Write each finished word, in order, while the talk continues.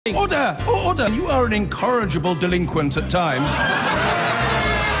Order! Order! You are an incorrigible delinquent at times.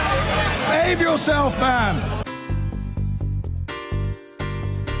 Behave yourself, man!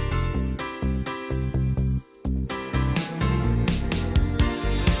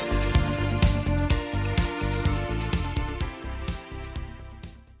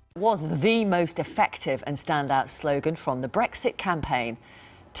 Was the most effective and standout slogan from the Brexit campaign,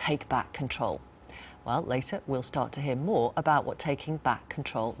 "Take back control." Well, later we'll start to hear more about what taking back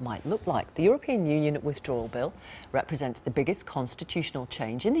control might look like. The European Union Withdrawal Bill represents the biggest constitutional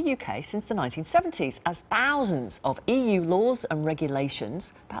change in the UK since the 1970s, as thousands of EU laws and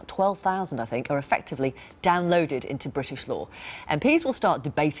regulations, about 12,000 I think, are effectively downloaded into British law. MPs will start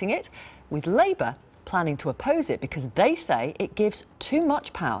debating it, with Labour planning to oppose it because they say it gives too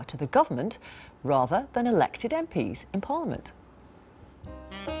much power to the government rather than elected MPs in Parliament.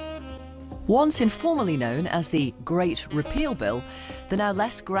 Once informally known as the Great Repeal Bill, the now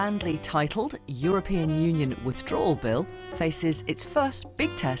less grandly titled European Union Withdrawal Bill faces its first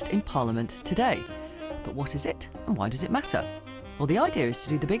big test in Parliament today. But what is it and why does it matter? Well, the idea is to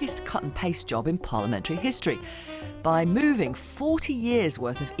do the biggest cut and paste job in parliamentary history by moving 40 years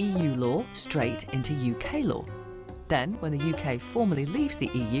worth of EU law straight into UK law. Then, when the UK formally leaves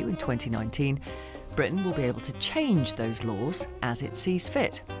the EU in 2019, Britain will be able to change those laws as it sees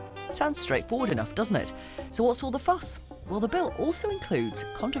fit. Sounds straightforward enough, doesn't it? So what's all the fuss? Well, the bill also includes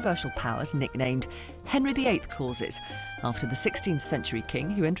controversial powers nicknamed Henry VIII clauses, after the 16th century king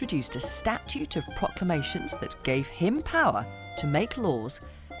who introduced a statute of proclamations that gave him power to make laws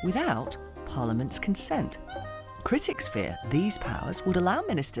without Parliament's consent. Critics fear these powers would allow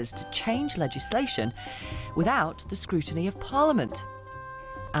ministers to change legislation without the scrutiny of Parliament.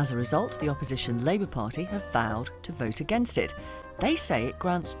 As a result, the opposition Labour Party have vowed to vote against it. They say it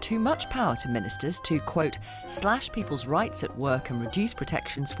grants too much power to ministers to, quote, slash people's rights at work and reduce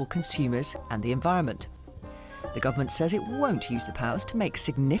protections for consumers and the environment. The government says it won't use the powers to make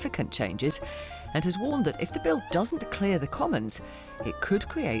significant changes and has warned that if the bill doesn't clear the Commons, it could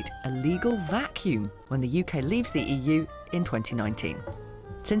create a legal vacuum when the UK leaves the EU in 2019.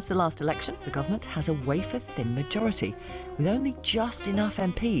 Since the last election, the government has a wafer-thin majority, with only just enough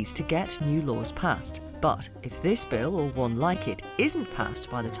MPs to get new laws passed. But if this bill, or one like it, isn't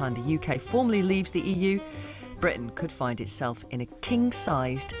passed by the time the UK formally leaves the EU, Britain could find itself in a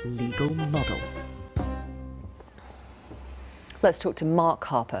king-sized legal muddle. Let's talk to Mark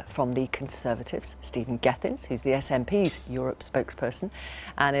Harper from the Conservatives, Stephen Gethins, who's the SNP's Europe spokesperson,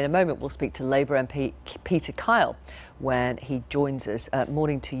 and in a moment we'll speak to Labour MP Peter Kyle when he joins us.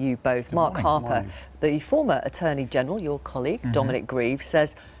 Morning to you both. Good Mark morning. Harper, the former Attorney General, your colleague, Dominic Grieve,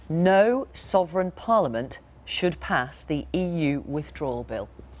 says no sovereign parliament should pass the EU Withdrawal Bill.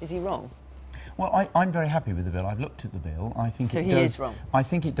 Is he wrong? Well, I'm very happy with the bill. I've looked at the bill. I think So he is wrong? I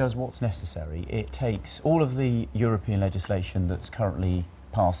think it does what's necessary. It takes all of the European legislation that's currently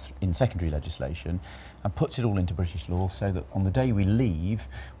passed in secondary legislation and puts it all into British law so that on the day we leave,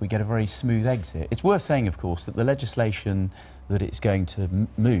 we get a very smooth exit. It's worth saying, of course, that the legislation that it's going to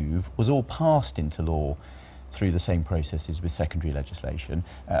move was all passed into law through the same processes with secondary legislation,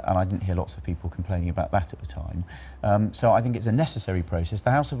 and I didn't hear lots of people complaining about that at the time. So I think it's a necessary process.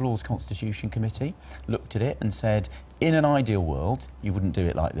 The House of Lords Constitution Committee looked at it and said, in an ideal world, you wouldn't do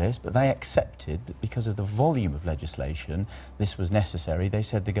it like this, but they accepted that because of the volume of legislation, this was necessary. They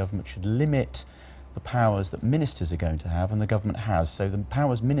said the government should limit the powers that ministers are going to have, and the government has. So the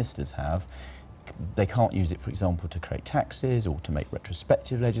powers ministers have, they can't use it, for example, to create taxes or to make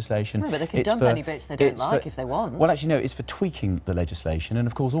retrospective legislation. No, but they can dump any bits they don't like if they want. Well, actually, no, it's for tweaking the legislation, and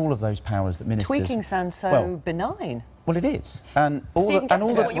of course, all of those powers that ministers... Tweaking sounds so benign. Well, it is, and all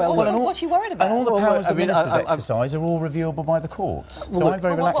Stephen, what's you worried about? And all the powers that ministers exercise are all reviewable by the courts. So I'm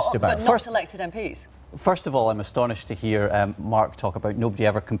very relaxed about it. But not elected MPs. First of all, I'm astonished to hear Mark talk about nobody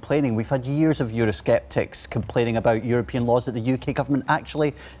ever complaining. We've had years of Eurosceptics complaining about European laws that the UK government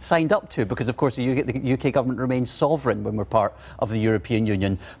actually signed up to, because of course the UK government remains sovereign when we're part of the European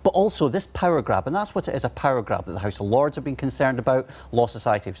Union. But also this power grab, and that's what it is, a power grab that the House of Lords have been concerned about, Law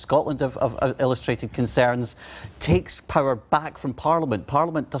Society of Scotland have illustrated concerns, takes power back from Parliament.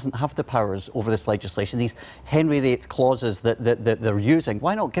 Parliament doesn't have the powers over this legislation. These Henry VIII clauses that they're using,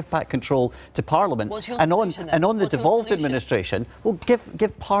 why not give back control to Parliament? And on the devolved administration, well,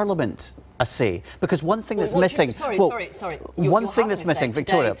 give Parliament a say, because one thing that's missing. One thing that's missing,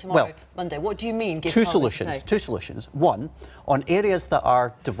 Victoria. Well, Monday. What do you mean? Two solutions. One, on areas that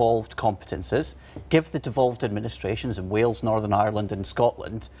are devolved competences, Give the devolved administrations in Wales, Northern Ireland and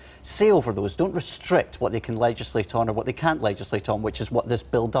Scotland say over those. Don't restrict what they can legislate on or what they can't legislate on, which is what this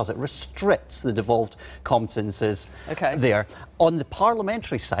bill does. It restricts the devolved competences there. On the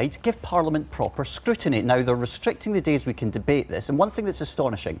parliamentary side, give Parliament proper scrutiny. Now, they're restricting the days we can debate this. And one thing that's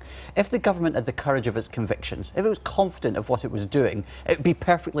astonishing, if the government had the courage of its convictions, if it was confident of what it was doing, it would be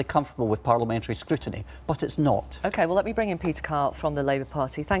perfectly comfortable with parliamentary scrutiny. But it's not. OK, well, let me bring in Peter Kyle from the Labour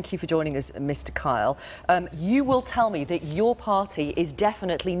Party. Thank you for joining us, Mr Kyle. You will tell me that your party is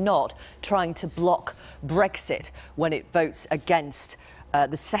definitely not trying to block Brexit when it votes against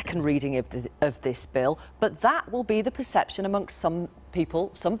the second reading of this bill, but that will be the perception amongst some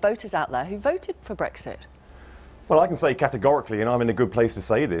people, some voters out there who voted for Brexit. Well, I can say categorically, and I'm in a good place to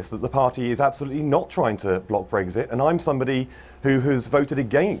say this, that the party is absolutely not trying to block Brexit, and I'm somebody who has voted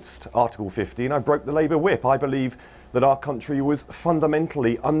against Article 50, and I broke the Labour whip. I believe that our country was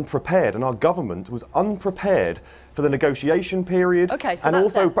fundamentally unprepared, and our government was unprepared for the negotiation period, and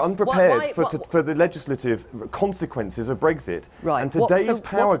also unprepared for the legislative consequences of Brexit. Right. And today's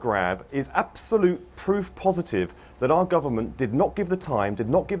power grab is absolute proof positive that our government did not give the time, did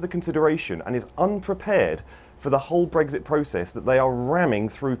not give the consideration, and is unprepared for the whole Brexit process that they are ramming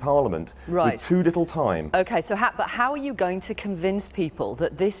through Parliament with too little time. OK, so but how are you going to convince people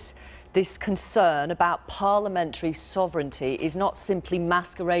that this concern about parliamentary sovereignty is not simply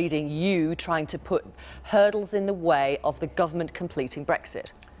masquerading you trying to put hurdles in the way of the government completing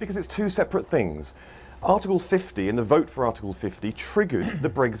Brexit? Because it's two separate things. Article 50 and the vote for Article 50 triggered the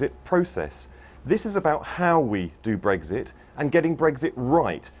Brexit process. This is about how we do Brexit and getting Brexit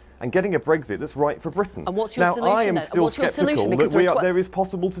right, and getting a Brexit that's right for Britain. And what's your solution? Now, I am still sceptical that there is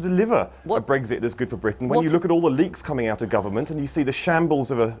possible to deliver a Brexit that's good for Britain. When you look at all the leaks coming out of government and you see the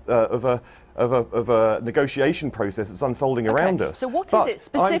shambles of a negotiation process that's unfolding around us. So what is it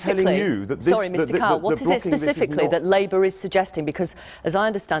specifically? I'm telling you that this, sorry, Mr. Kyle, what is it specifically that Labour is suggesting? Because, as I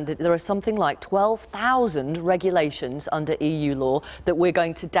understand it, there are something like 12,000 regulations under EU law that we're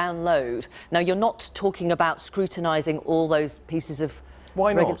going to download. Now, you're not talking about scrutinising all those pieces of...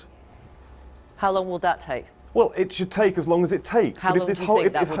 Why not? How long will that take? Well, it should take as long as it takes. How long do you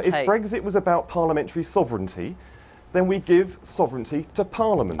think that will take? If Brexit was about parliamentary sovereignty, then we give sovereignty to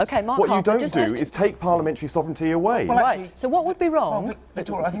Parliament. Okay, Mark, what you don't do is take parliamentary sovereignty away. Well, actually, so what would be wrong? Well,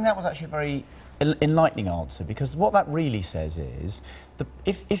 Victoria, I think that was actually a very enlightening answer, because what that really says is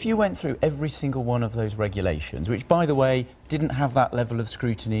if you went through every single one of those regulations, which, by the way, didn't have that level of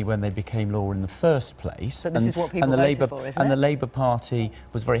scrutiny when they became law in the first place, but this is what people voted for, isn't it? And the Labour Party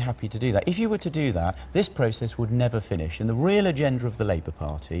was very happy to do that. If you were to do that, this process would never finish. And the real agenda of the Labour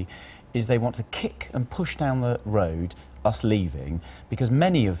Party is they want to kick and push down the road us leaving, because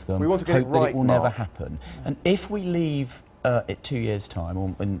many of them hope that it will never happen. And if we leave at 2 years' time,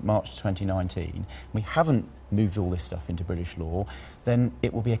 or in March 2019, we haven't moved all this stuff into British law, then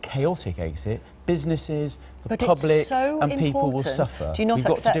it will be a chaotic exit. Businesses, the public and people will suffer. Do you not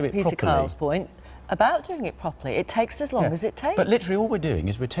accept Peter Kyle's point about doing it properly? It takes as long as it takes. But literally all we're doing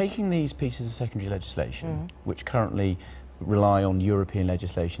is we're taking these pieces of secondary legislation, which currently rely on European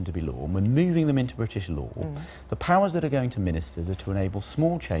legislation to be law, and we're moving them into British law. The powers that are going to ministers are to enable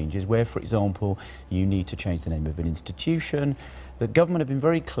small changes where, for example, you need to change the name of an institution. The government have been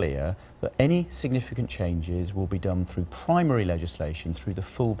very clear that any significant changes will be done through primary legislation, through the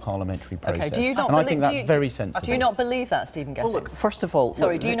full parliamentary process. Okay, do you not and I think that's very sensible. Do you not believe that, Stephen Gethings? Well, look, first of all...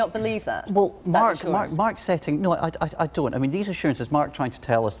 Sorry, do you not believe that? Well, Mark's setting... No, I don't. I mean, these assurances, Mark trying to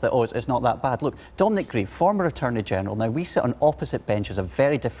tell us that, oh, it's not that bad. Look, Dominic Grieve, former Attorney General, now we sit on opposite benches of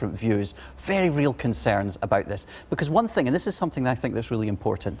very different views, very real concerns about this. Because one thing, and this is something that I think that's really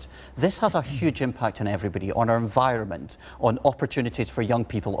important, this has a huge impact on everybody, on our environment, on opportunities for young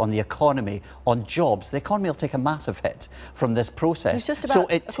people, on the economy, on jobs. The economy will take a massive hit from this process. So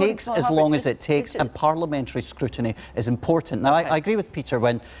it takes as long as it takes, and parliamentary scrutiny is important. Now, I agree with Peter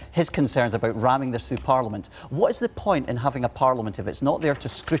when his concerns about ramming this through Parliament. What is the point in having a Parliament if it's not there to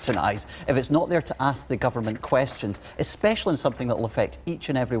scrutinise, if it's not there to ask the government questions, especially in something that will affect each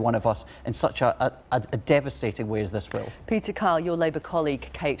and every one of us in such a devastating way as this will? Peter Kyle, your Labour colleague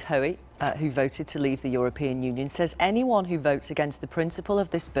Kate Hoey, who voted to leave the European Union, says anyone who votes against the principle of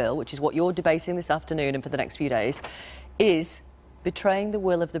this bill, which is what you're debating this afternoon and for the next few days, is betraying the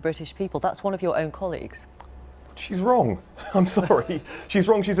will of the British people. That's one of your own colleagues. She's wrong. I'm sorry. She's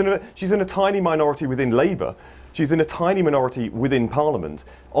wrong. She's in a tiny minority within Labour. She's in a tiny minority within Parliament.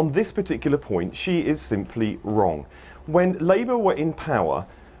 On this particular point, she is simply wrong. When Labour were in power,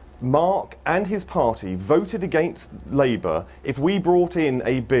 Mark and his party voted against Labour if we brought in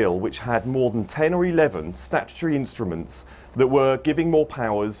a bill which had more than 10 or 11 statutory instruments that were giving more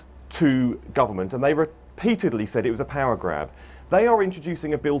powers to government, and they repeatedly said it was a power grab. They are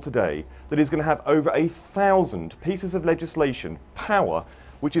introducing a bill today that is going to have over 1,000 pieces of legislation, power,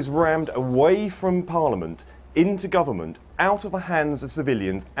 which is rammed away from Parliament into government, out of the hands of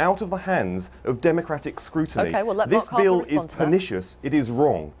civilians, out of the hands of democratic scrutiny. Okay, well, let this Mark Harper bill respond is to that. pernicious. It is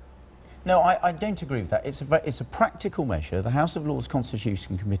wrong. No, I don't agree with that. It's a practical measure. The House of Lords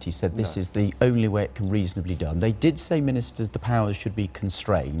Constitution Committee said this is the only way it can reasonably be done. They did say ministers, the powers should be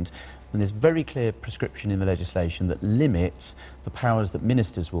constrained, and there's very clear prescription in the legislation that limits the powers that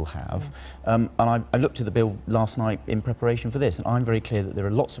ministers will have. And I looked at the bill last night in preparation for this, and I'm very clear that there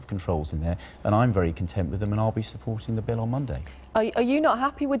are lots of controls in there, and I'm very content with them, and I'll be supporting the bill on Monday. Are you not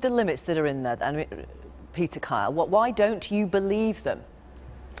happy with the limits that are in there, then, Peter Kyle? Why don't you believe them?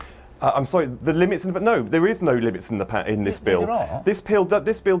 I'm sorry, the limits, but no, there is no limits in this bill. There are. This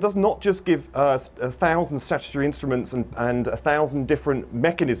bill does not just give 1,000 statutory instruments and 1,000 different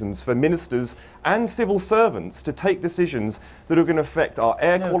mechanisms for ministers and civil servants to take decisions that are going to affect our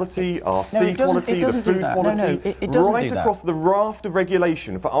air quality, our sea quality, the food quality, right across the raft of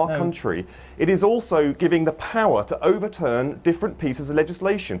regulation for our country. It is also giving the power to overturn different pieces of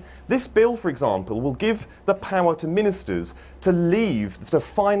legislation. This bill, for example, will give the power to ministers to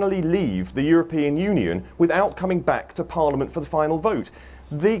finally leave the European Union without coming back to Parliament for the final vote.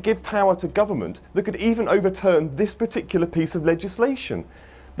 They give power to government that could even overturn this particular piece of legislation.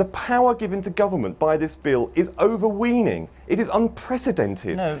 The power given to government by this bill is overweening. It is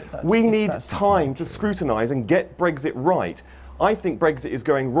unprecedented. We need time to scrutinise and get Brexit right. I think Brexit is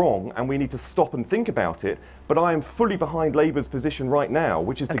going wrong and we need to stop and think about it, but I am fully behind Labour's position right now,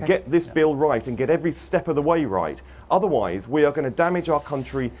 which is to get this bill right and get every step of the way right. Otherwise, we are going to damage our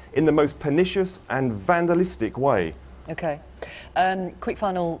country in the most pernicious and vandalistic way. OK. Quick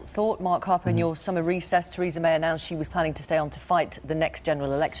final thought, Mark Harper, in your summer recess, Theresa May announced she was planning to stay on to fight the next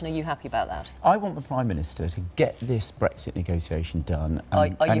general election. Are you happy about that? I want the Prime Minister to get this Brexit negotiation done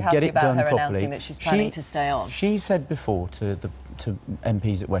and, are you happy get it about done her properly. announcing that she's planning to stay on? She said before to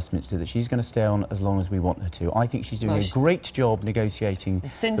MPs at Westminster that she's going to stay on as long as we want her to. I think she's doing a great job negotiating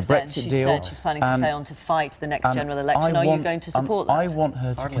Since the Brexit then, she deal. said she's planning to stay on to fight the next general election. Are you going to support that? I want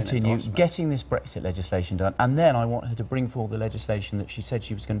her to continue getting this Brexit legislation done, and then I want her to bring forward the legislation that she said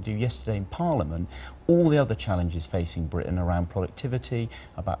she was going to do yesterday in Parliament, all the other challenges facing Britain around productivity,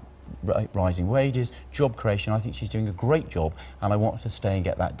 about rising wages, job creation. I think she's doing a great job, and I want her to stay and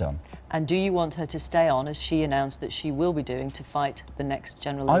get that done. And do you want her to stay on, as she announced that she will be doing, to fight the next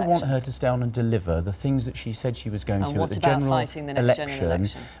general election? I want her to stay on and deliver the things that she said she was going to at the general election.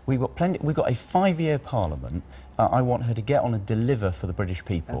 We've got a 5-year Parliament. I want her to get on and deliver for the British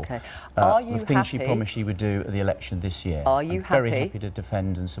people. Okay. Are you the things she promised she would do at the election this year. Are you I'm very happy to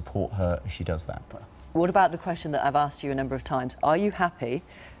defend and support her as she does that. What about the question that I've asked you a number of times? Are you happy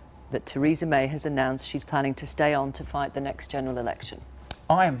that Theresa May has announced she's planning to stay on to fight the next general election?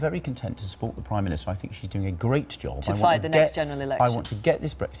 I am very content to support the Prime Minister. I think she's doing a great job. To fight the next general election? I want to get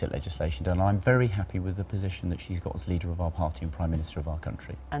this Brexit legislation done. I'm very happy with the position that she's got as leader of our party and Prime Minister of our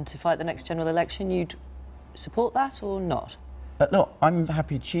country. And to fight the next general election, you'd support that or not? Look, I'm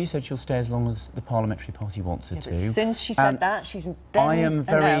happy. She said she'll stay as long as the parliamentary party wants her to. Since she said that, she's then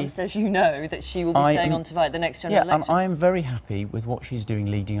announced, as you know, that she will be staying on to fight the next general election. And I am very happy with what she's doing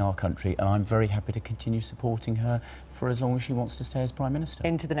leading our country, and I'm very happy to continue supporting her for as long as she wants to stay as Prime Minister.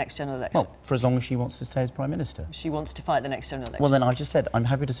 Into the next general election? Well, for as long as she wants to stay as Prime Minister. She wants to fight the next general election? Well, then I just said I'm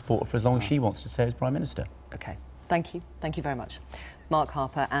happy to support her for as long as she wants to stay as Prime Minister. OK. Thank you. Thank you very much. Mark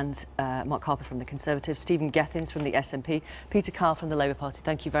Harper and Mark Harper from the Conservatives, Stephen Gethins from the SNP, Peter Kyle from the Labour Party.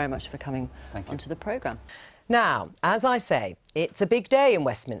 Thank you very much for coming onto the programme. Now, as I say, it's a big day in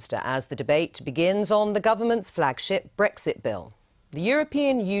Westminster as the debate begins on the government's flagship Brexit bill. The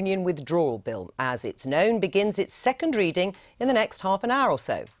European Union Withdrawal Bill, as it's known, begins its second reading in the next half an hour or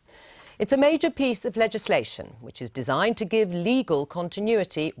so. It's a major piece of legislation which is designed to give legal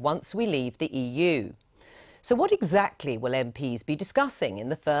continuity once we leave the EU. So what exactly will MPs be discussing in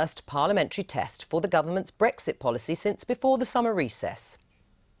the first parliamentary test for the government's Brexit policy since before the summer recess?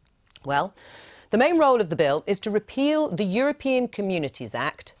 Well, the main role of the bill is to repeal the European Communities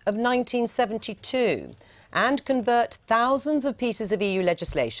Act of 1972 and convert thousands of pieces of EU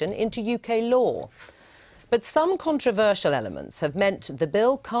legislation into UK law. But some controversial elements have meant the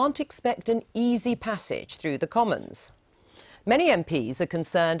bill can't expect an easy passage through the Commons. Many MPs are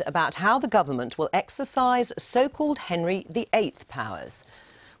concerned about how the government will exercise so-called Henry VIII powers,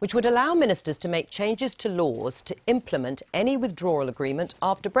 which would allow ministers to make changes to laws to implement any withdrawal agreement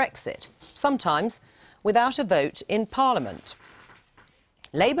after Brexit, sometimes without a vote in Parliament.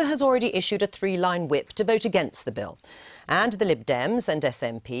 Labour has already issued a 3-line whip to vote against the bill, and the Lib Dems and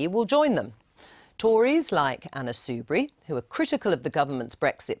SNP will join them. Tories like Anna Soubry, who are critical of the government's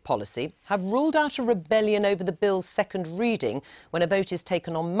Brexit policy, have ruled out a rebellion over the bill's second reading when a vote is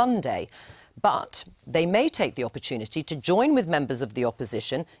taken on Monday. But they may take the opportunity to join with members of the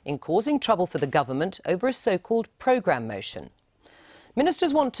opposition in causing trouble for the government over a so-called programme motion.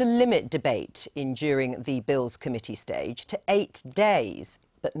 Ministers want to limit debate during the bill's committee stage to 8 days,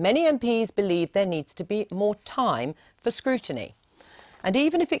 but many MPs believe there needs to be more time for scrutiny. And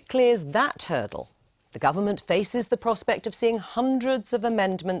even if it clears that hurdle, the government faces the prospect of seeing hundreds of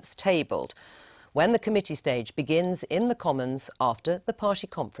amendments tabled when the committee stage begins in the Commons after the party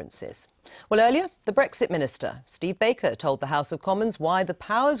conferences. Well, earlier, the Brexit Minister, Steve Baker, told the House of Commons why the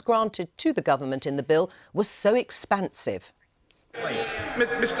powers granted to the government in the bill was so expansive.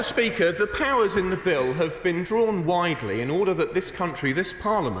 Mr. Speaker, the powers in the bill have been drawn widely in order that this country, this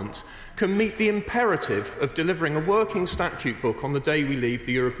Parliament, can meet the imperative of delivering a working statute book on the day we leave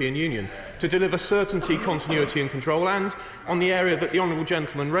the European Union, to deliver certainty, continuity and control, and on the area that the honourable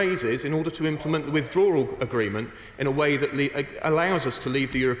gentleman raises, in order to implement the withdrawal agreement in a way that allows us to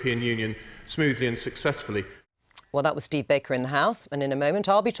leave the European Union smoothly and successfully. Well, that was Steve Baker in the House, and in a moment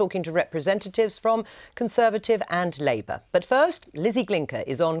I'll be talking to representatives from Conservative and Labour. But first, Lizzie Glinker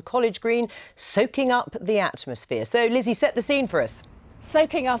is on College Green, soaking up the atmosphere. So, Lizzie, set the scene for us.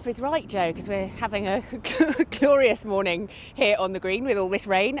 Soaking up is right, Joe, because we're having a glorious morning here on the Green with all this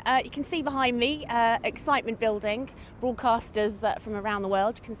rain. You can see behind me excitement building, broadcasters from around the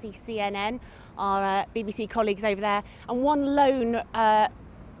world. You can see CNN, our BBC colleagues over there, and one lone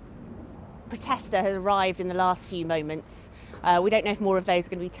protester has arrived in the last few moments. We don't know if more of those are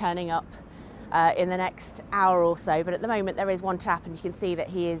going to be turning up in the next hour or so, but at the moment there is one chap, and you can see that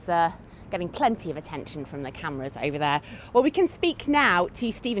he is getting plenty of attention from the cameras over there. Well, we can speak now to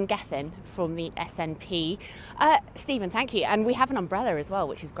Stephen Gethin from the SNP. Stephen, thank you. And we have an umbrella as well,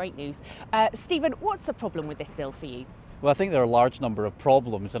 which is great news. Stephen, what's the problem with this bill for you? Well, I think there are a large number of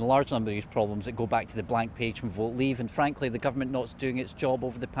problems, and a large number of these problems that go back to the blank page from vote leave, and frankly the government not doing its job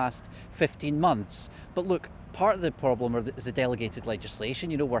over the past 15 months. But look, part of the problem is the delegated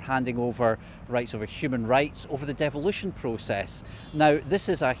legislation. You know, we're handing over rights over human rights over the devolution process. Now, this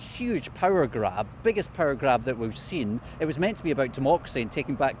is a huge power grab, biggest power grab that we've seen. It was meant to be about democracy and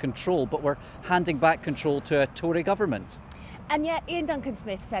taking back control, but we're handing back control to a Tory government. And yet Ian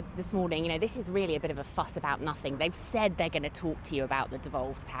Duncan-Smith said this morning, you know, this is really a bit of a fuss about nothing. They've said they're going to talk to you about the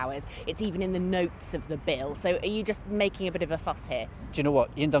devolved powers. It's even in the notes of the bill. So are you just making a bit of a fuss here? Do you know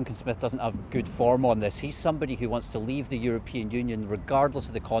what? Ian Duncan-Smith doesn't have good form on this. He's somebody who wants to leave the European Union regardless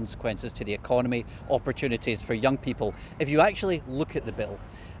of the consequences to the economy, opportunities for young people. If you actually look at the bill,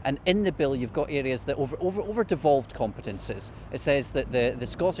 and in the bill you've got areas that over devolved competences. It says that the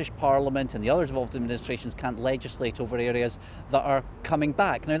Scottish Parliament and the other devolved administrations can't legislate over areas that are coming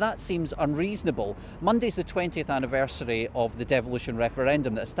back. Now that seems unreasonable. Monday's the 20th anniversary of the devolution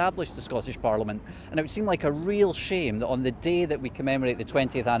referendum that established the Scottish Parliament, and it would seem like a real shame that on the day that we commemorate the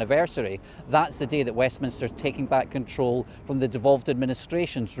 20th anniversary, that's the day that Westminster is taking back control from the devolved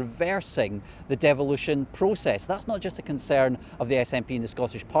administrations, reversing the devolution process. That's not just a concern of the SNP and the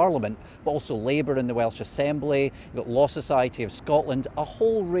Scottish Parliament, but also Labour in the Welsh Assembly, you've got Law Society of Scotland, a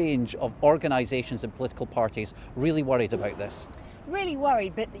whole range of organisations and political parties really worried about this. Really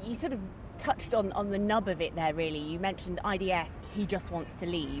worried, but you sort of touched on the nub of it there, really. You mentioned IDS, he just wants to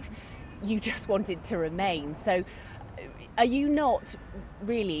leave. You just wanted to remain. So are you not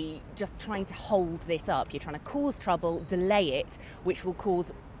really just trying to hold this up? You're trying to cause trouble, delay it, which will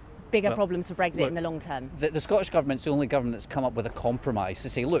cause bigger problems for Brexit in the long term. The Scottish Government's the only government that's come up with a compromise to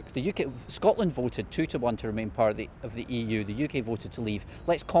say, look, Scotland voted 2-1 to remain part of the EU, the UK voted to leave,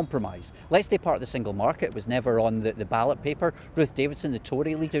 let's compromise. Let's stay part of the single market. It was never on the ballot paper. Ruth Davidson, the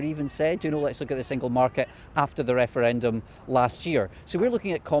Tory leader, even said, you know, let's look at the single market after the referendum last year. So we're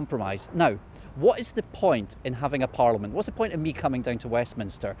looking at compromise. Now, what is the point in having a parliament? What's the point of me coming down to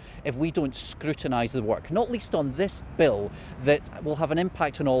Westminster if we don't scrutinise the work, not least on this bill that will have an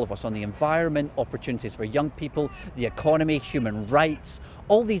impact on all of us, on the environment, opportunities for young people, the economy, human rights,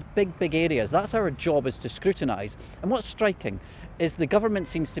 all these big areas. That's our job, is to scrutinise. And what's striking is the government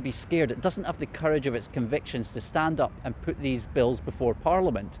seems to be scared. It doesn't have the courage of its convictions to stand up and put these bills before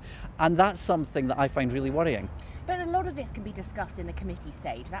Parliament. And that's something that I find really worrying. But a lot of this can be discussed in the committee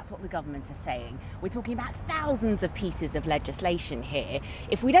stage. That's what the government is saying. We're talking about thousands of pieces of legislation here.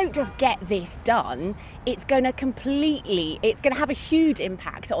 If we don't just get this done, it's going to have a huge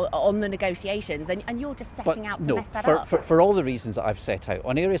impact on the negotiations, and you're just setting out to mess that up. For all the reasons that I've set out,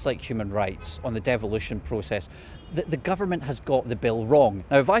 on areas like human rights, on the devolution process, the government has got the bill wrong.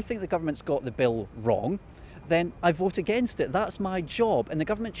 Now, if I think the government's got the bill wrong, then I vote against it. That's my job, and the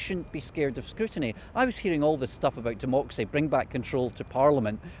government shouldn't be scared of scrutiny. I was hearing all this stuff about democracy, bring back control to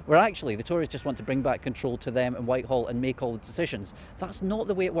Parliament, where actually the Tories just want to bring back control to them in Whitehall and make all the decisions. That's not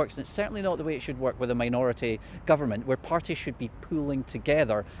the way it works, and it's certainly not the way it should work with a minority government, where parties should be pooling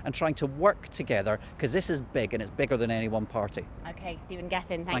together and trying to work together, because this is big, and it's bigger than any one party. OK, Stephen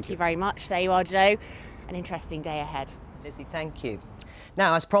Gethin, thank you very much. There you are, Joe. An interesting day ahead. Lizzie, thank you.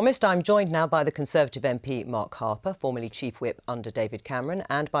 Now, as promised, I'm joined now by the Conservative MP Mark Harper, formerly Chief Whip under David Cameron,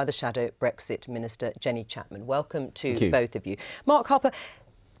 and by the Shadow Brexit Minister Jenny Chapman. Welcome to both of you. Mark Harper,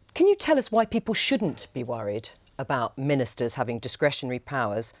 can you tell us why people shouldn't be worried about ministers having discretionary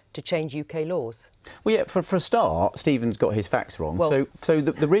powers to change UK laws? Well, yeah, for a start, Stephen's got his facts wrong. Well, so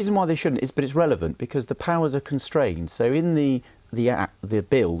the reason why they shouldn't is, but it's relevant, because the powers are constrained. So in the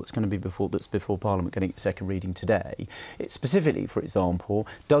bill that's going to be before Parliament getting its second reading today, it specifically, for example,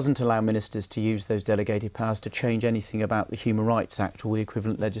 doesn't allow ministers to use those delegated powers to change anything about the Human Rights Act or the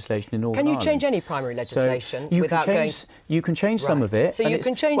equivalent legislation in Northern Ireland. Can you change any primary legislation without going? You can change some of it. So you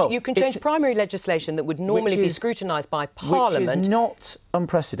can change primary legislation that would normally be scrutinised by Parliament. Which is not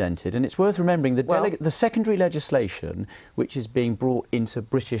unprecedented, and it's worth remembering the secondary legislation which is being brought into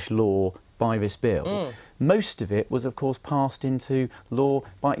British law by this bill. Most of it was, of course, passed into law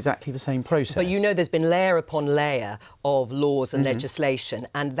by exactly the same process. But you know there's been layer upon layer of laws and legislation,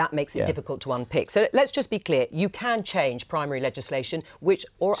 and that makes it difficult to unpick. So let's just be clear. You can change primary legislation,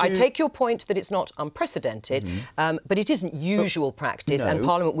 I take your point that it's not unprecedented, but it isn't usual practice, and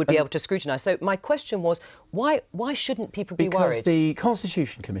Parliament would be able to scrutinise. So my question was, why shouldn't people be worried? Because the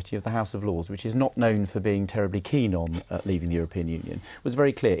Constitution Committee of the House of Lords, which is not known for being terribly keen on leaving the European Union, was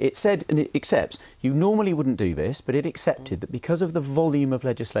very clear. It said, and it accepts, you normally wouldn't do this, but it accepted that because of the volume of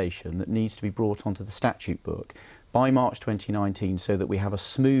legislation that needs to be brought onto the statute book by March 2019, so that we have a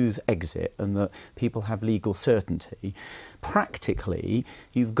smooth exit and that people have legal certainty, practically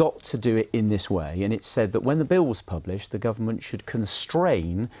you've got to do it in this way. And it said that when the bill was published, the government should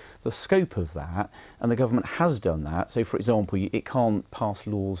constrain the scope of that, and the government has done that. So, for example, it can't pass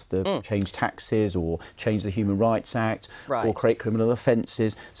laws that change taxes or change the Human Rights Act or create criminal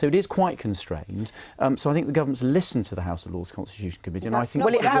offences. So it is quite constrained. So I think the government's listened to the House of Lords Constitution Committee, and I think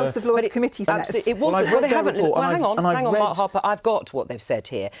the House of Lords Committee says it wasn't. They haven't. Hang on, Mark Harper. I've got what they've said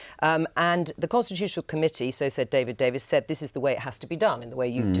here, and the Constitutional Committee, so said David Davis, said this is the way it has to be done in the way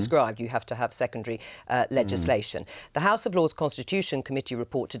you've described. You have to have secondary legislation. The House of Lords Constitution Committee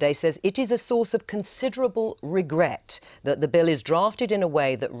report today says it is a source of considerable regret that the bill is drafted in a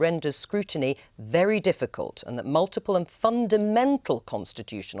way that renders scrutiny very difficult, and that multiple and fundamental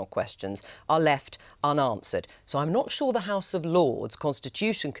constitutional questions are left unanswered. So I'm not sure the House of Lords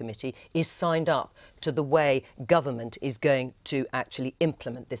Constitution Committee is signed up to the way government is going to actually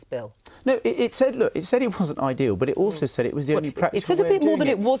implement this bill. No, it said it wasn't ideal, but it also said it was the only practical way. It says a bit more than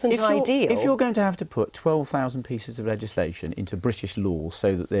it wasn't ideal. If you're going to have to put 12,000 pieces of legislation into British law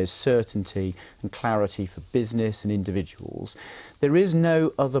so that there's certainty and clarity for business and individuals, there is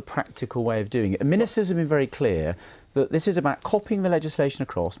no other practical way of doing it. And ministers have been very clear that this is about copying the legislation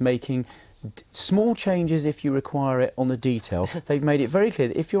across, making small changes if you require it on the detail. They've made it very clear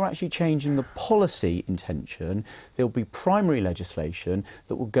that if you're actually changing the policy intention, there'll be primary legislation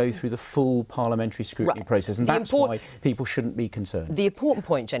that will go through the full parliamentary scrutiny process, and that's why people shouldn't be concerned. The important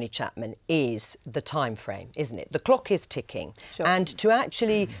point, Jenny Chapman, is the time frame, isn't it? The clock is ticking, and to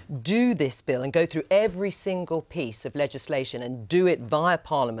actually do this bill and go through every single piece of legislation and do it via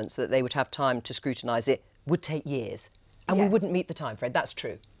Parliament so that they would have time to scrutinise it would take years, and we wouldn't meet the time frame. That's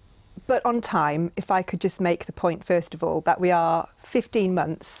true. But on time, if I could just make the point, first of all, that we are 15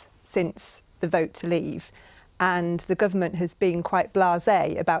 months since the vote to leave, and the government has been quite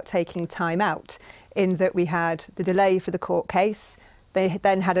blasé about taking time out, in that we had the delay for the court case. They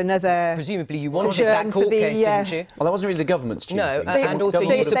then had another... Presumably you wanted that court case, didn't you? Well, that wasn't really the government's choosing. No, and also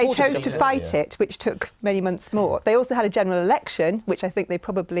they chose to fight it, which took many months more. They also had a general election, which I think they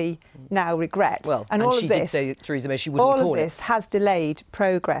probably now regret. Well, and all she of this, did say, Theresa May, she wouldn't call it. All of this has delayed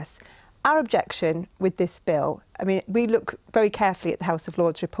progress. Our objection with this bill, I mean, we look very carefully at the House of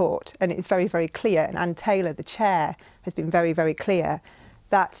Lords report, and it is very, very clear, and Anne Taylor, the chair, has been very, very clear,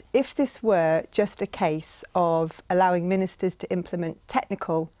 that if this were just a case of allowing ministers to implement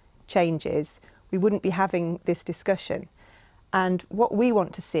technical changes, we wouldn't be having this discussion. And what we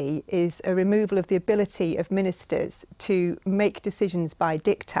want to see is a removal of the ability of ministers to make decisions by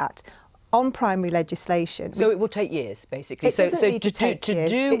diktat on primary legislation. So it will take years, basically. It doesn't need to take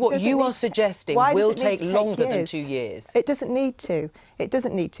years. Do what you are suggesting will take longer than 2 years. It doesn't need to. It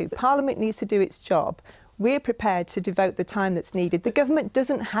doesn't need to. Parliament needs to do its job. we're prepared to devote the time that's needed. The government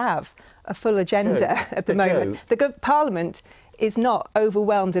doesn't have a full agenda at the moment. The Parliament is not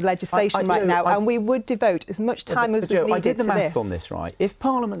overwhelmed with legislation right now, and we would devote as much time as was needed to this. I did the maths on this, right? If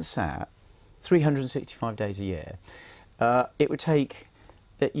Parliament sat 365 days a year, it would take...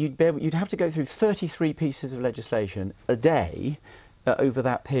 You'd have to go through 33 pieces of legislation a day over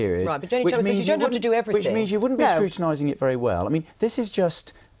that period. Right, but Jenny Chatman said you don't have to do everything. Which means you wouldn't be scrutinising it very well. I mean, this is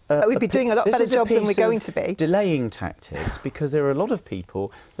just... we'd be doing a lot better job than we're going to be. Delaying tactics, because there are a lot of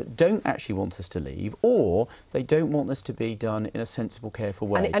people that don't actually want us to leave, or they don't want this to be done in a sensible, careful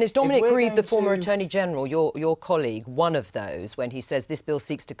way. And is Dominic Grieve, the former Attorney General, your colleague, one of those when he says this bill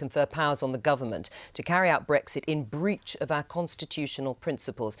seeks to confer powers on the government to carry out Brexit in breach of our constitutional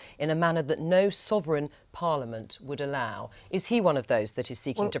principles in a manner that no sovereign Parliament would allow? Is he one of those that is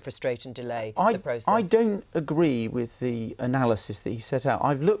seeking to frustrate and delay the process? I don't agree with the analysis that he set out.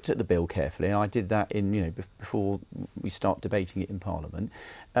 I've looked at the bill carefully, and I did that in before we start debating it in Parliament,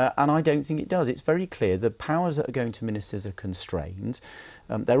 and I don't think it does. It's very clear the powers that are going to ministers are constrained.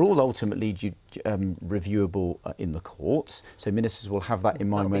 They're all ultimately reviewable in the courts, so ministers will have that in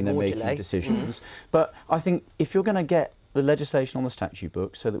mind when they're making decisions. But I think if you're going to get the legislation on the statute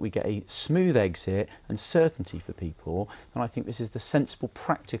book so that we get a smooth exit and certainty for people, and I think this is the sensible,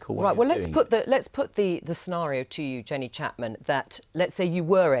 practical way of doing it. Let's put the scenario to you, Jenny Chatman, that let's say you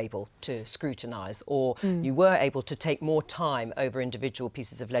were able to scrutinise or you were able to take more time over individual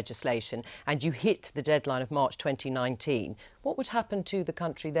pieces of legislation and you hit the deadline of March 2019. What would happen to the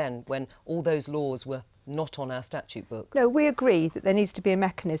country then when all those laws were not on our statute book? No, we agree that there needs to be a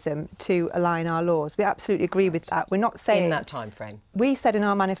mechanism to align our laws. We absolutely agree with that. We're not saying... In that time frame? We said in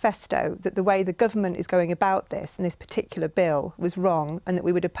our manifesto that the way the government is going about this and this particular bill was wrong, and that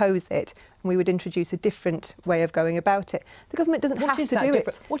we would oppose it and we would introduce a different way of going about it. The government doesn't have to do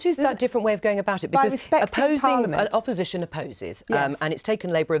it. What is that different way of going about it? Because opposition opposes, yes. And it's taken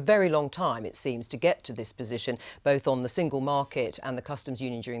Labour a very long time, it seems, to get to this position, both on the single market and the customs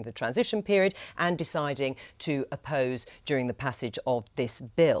union during the transition period, and deciding to oppose during the passage of this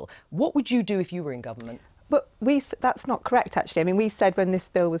bill. What would you do if you were in government? But that's not correct, actually. I mean, we said when this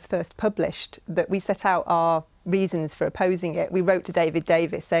bill was first published that we set out our reasons for opposing it. We wrote to David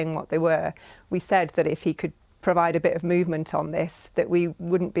Davis saying what they were. We said that if he could provide a bit of movement on this, that we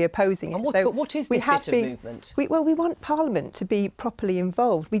wouldn't be opposing it. But what is this bit of movement? We want Parliament to be properly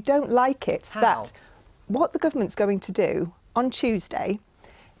involved. We don't like it that what the government's going to do on Tuesday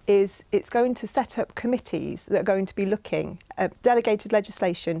is it's going to set up committees that are going to be looking at delegated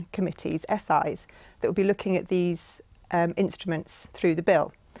legislation committees, SIs, that will be looking at these instruments through the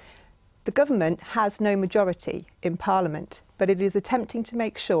bill. The government has no majority in Parliament, but it is attempting to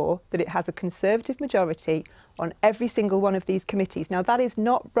make sure that it has a Conservative majority on every single one of these committees. Now, that is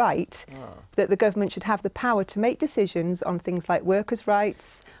not right, that the government should have the power to make decisions on things like workers'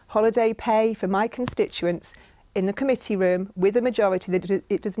 rights, holiday pay for my constituents, in a committee room with a majority that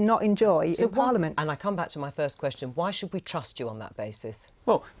it does not enjoy in Parliament. And I come back to my first question. Why should we trust you on that basis?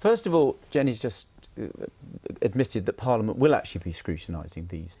 Well, first of all, Jenny's just admitted that Parliament will actually be scrutinising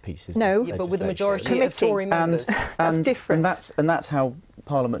these pieces of legislation. But with a majority of Tory members. That's different. And that's how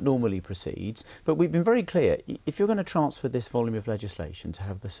Parliament normally proceeds. But we've been very clear, if you're going to transfer this volume of legislation to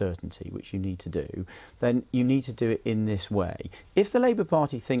have the certainty, which you need to do, then you need to do it in this way. If the Labour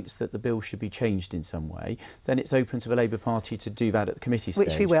Party thinks that the bill should be changed in some way, then it's open to the Labour Party to do that at the committee stage.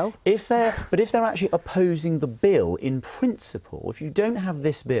 Which we will. But if they're actually opposing the bill in principle, if you don't have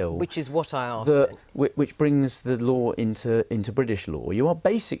this bill... Which is what I asked. Which brings the law into British law, you are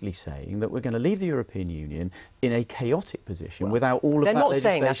basically saying that we're going to leave the European Union in a chaotic position without all of that legislation. They're not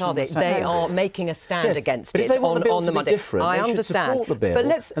saying that, are they? They are making a stand against it on the Monday. I understand. Should support the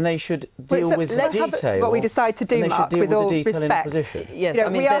bill, and they should deal with the detail. What we decide to do, Mark, with all respect. Yes, I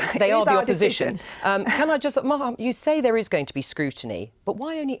mean, they are the opposition. Can I just, Mark, you say there is going to be scrutiny, but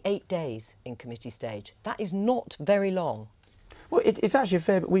why only 8 days in committee stage? That is not very long. Well, it's actually a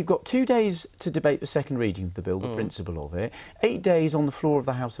fair... We've got 2 days to debate the second reading of the bill, the principle of it. 8 days on the floor of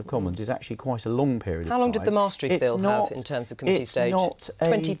the House of Commons is actually quite a long period of time. How long did the Maastricht bill have in terms of committee stage?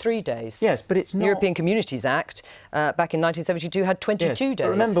 23 days. Yes, but it's not... The European Communities Act, back in 1972, had 22 days. But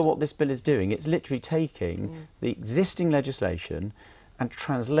remember what this bill is doing. It's literally taking the existing legislation and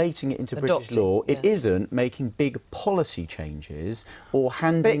translating it into British law. It isn't making big policy changes or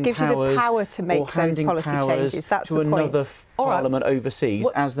handing powers, you the power to make those policy changes. That's to another Parliament overseas,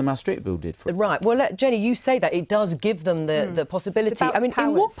 as the Maastricht Bill did, for example. Right. Well, Jenny, you say that it does give them the possibility. I mean,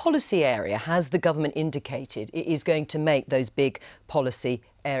 in what policy area has the government indicated it is going to make those big policy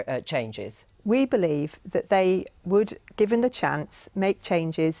changes? We believe that they would, given the chance, make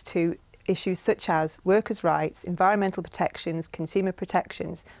changes to issues such as workers' rights, environmental protections, consumer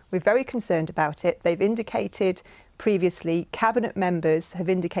protections. We're very concerned about it. They've indicated previously, cabinet members have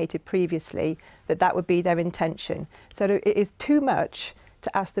indicated previously that that would be their intention. So it is too much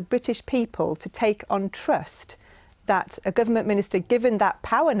to ask the British people to take on trust that a government minister, given that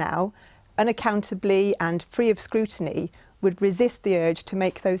power now, unaccountably and free of scrutiny, would resist the urge to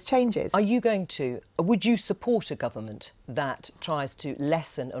make those changes. Would you support a government that tries to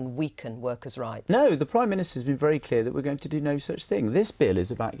lessen and weaken workers' rights? No, the Prime Minister has been very clear that we're going to do no such thing. This bill is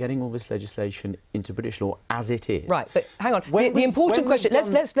about getting all this legislation into British law as it is. Right, but hang on. The important question,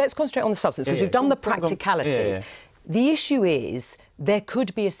 let's concentrate on the substance, because we've done the practicalities. The issue is there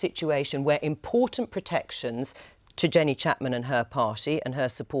could be a situation where important protections to Jenny Chapman and her party and her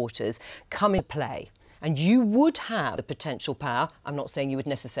supporters come into play. And you would have the potential power, I'm not saying you would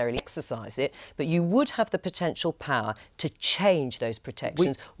necessarily exercise it, but you would have the potential power to change those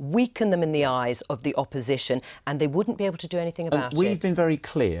protections, weaken them in the eyes of the opposition, and they wouldn't be able to do anything about it. We've been very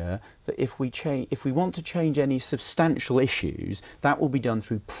clear that if we want to change any substantial issues, that will be done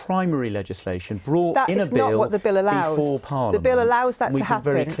through primary legislation brought in a bill. That is not what the bill allows. Before Parliament. The bill allows that to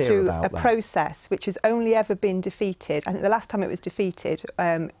happen through a that. process which has only ever been defeated. I think the last time it was defeated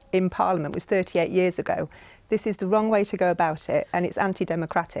in Parliament was 38 years ago. This is the wrong way to go about it, and it's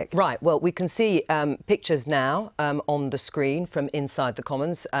anti-democratic. Right, well, we can see pictures now on the screen from inside the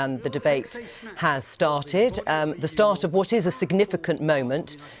Commons, and the debate has started. The start of what is a significant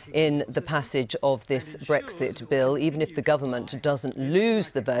moment in the passage of this Brexit bill. Even if the government doesn't lose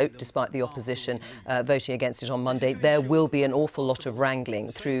the vote, despite the opposition voting against it on Monday, there will be an awful lot of wrangling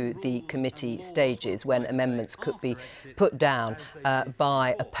through the committee stages when amendments could be put down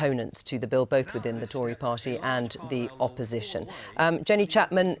by opponents to the bill, both within the Tory party and the opposition. Jenny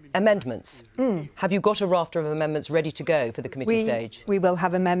Chapman, amendments. Have you got a rafter of amendments ready to go for the committee stage? We will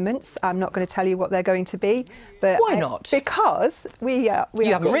have amendments. I'm not going to tell you what they're going to be. But why not? Because we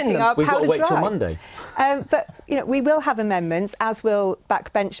haven't written them. We've got to wait till Monday. But we will have amendments, as will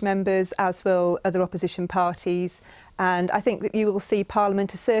backbench members, as will other opposition parties. And I think that you will see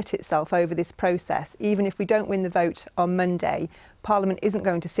Parliament assert itself over this process. Even if we don't win the vote on Monday, Parliament isn't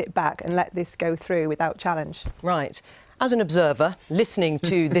going to sit back and let this go through without challenge. Right. As an observer, listening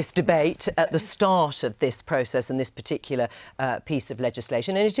to this debate at the start of this process and this particular piece of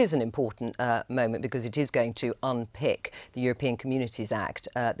legislation, and it is an important moment because it is going to unpick the European Communities Act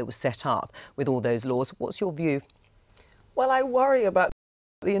that was set up with all those laws. What's your view? Well, I worry about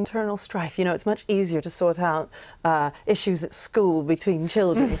the internal strife. You know, it's much easier to sort out issues at school between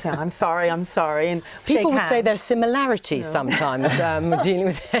children. Say, I'm sorry, and people would say there's similarities sometimes dealing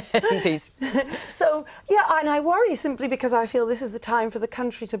with MPs. So, yeah, and I worry simply because I feel this is the time for the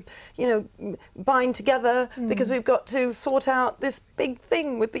country to, bind together because we've got to sort out this big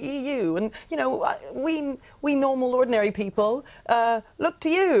thing with the EU. And, we normal, ordinary people look to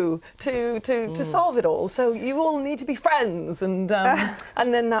you to solve it all. So you all need to be friends and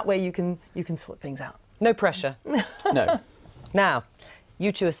then that way you can sort things out. No pressure. No. Now,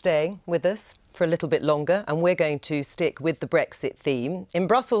 you two are staying with us for a little bit longer, and we're going to stick with the Brexit theme. In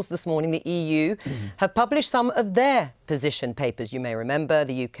Brussels this morning, the EU have published some of their position papers. You may remember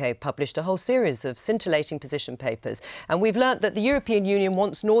the UK published a whole series of scintillating position papers, and we've learnt that the European Union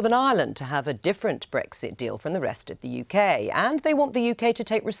wants Northern Ireland to have a different Brexit deal from the rest of the UK, and they want the UK to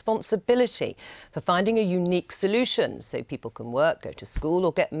take responsibility for finding a unique solution so people can work, go to school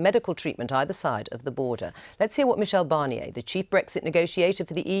or get medical treatment either side of the border. Let's hear what Michel Barnier, the chief Brexit negotiator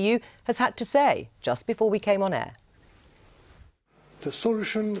for the EU, has had to say just before we came on air. The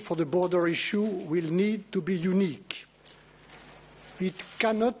solution for the border issue will need to be unique. It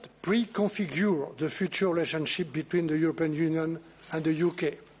cannot pre-configure the future relationship between the European Union and the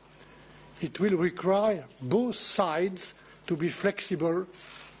UK. It will require both sides to be flexible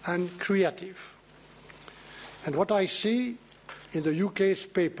and creative. And what I see in the UK's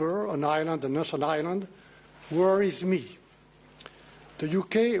paper on Ireland and Northern Ireland worries me. The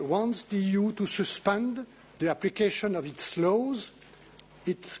UK wants the EU to suspend the application of its laws,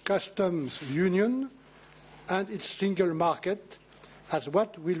 its customs union and its single market as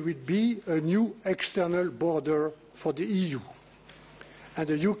what will be a new external border for the EU. And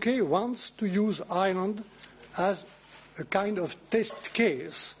the UK wants to use Ireland as a kind of test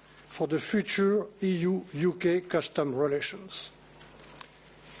case for the future EU-UK custom relations.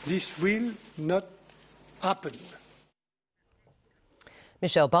 This will not happen.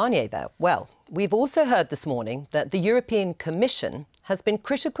 Michel Barnier, though. Well, we've also heard this morning that the European Commission has been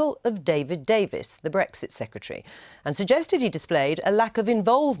critical of David Davis, the Brexit secretary, and suggested he displayed a lack of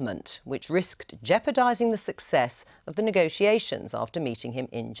involvement, which risked jeopardising the success of the negotiations after meeting him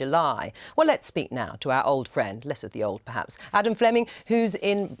in July. Well, let's speak now to our old friend, less of the old perhaps, Adam Fleming, who's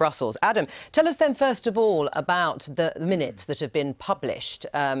in Brussels. Adam, tell us then first of all about the minutes that have been published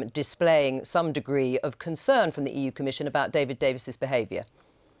displaying some degree of concern from the EU Commission about David Davis's behaviour.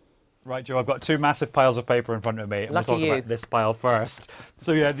 Right, Joe, I've got two massive piles of paper in front of me, and we'll talk about this pile first.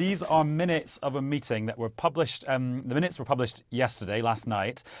 So, yeah, these are minutes of a meeting that were published. The minutes were published yesterday, last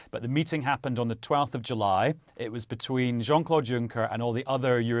night, but the meeting happened on the 12th of July. It was between Jean-Claude Juncker and all the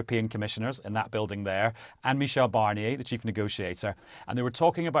other European commissioners in that building there, and Michel Barnier, the chief negotiator, and they were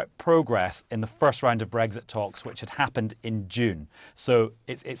talking about progress in the first round of Brexit talks, which had happened in June. So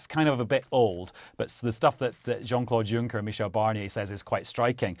it's kind of a bit old, but the stuff that Jean-Claude Juncker and Michel Barnier says is quite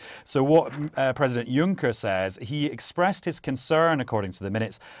striking. So what President Juncker says, he expressed his concern, according to the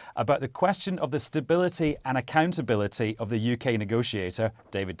minutes, about the question of the stability and accountability of the UK negotiator,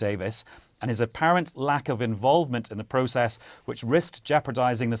 David Davis, and his apparent lack of involvement in the process, which risked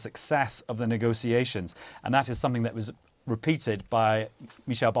jeopardising the success of the negotiations. And that is something that was repeated by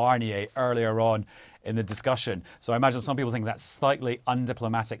Michel Barnier earlier on in the discussion. So I imagine some people think that's slightly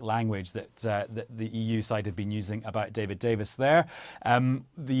undiplomatic language that the EU side have been using about David Davis there.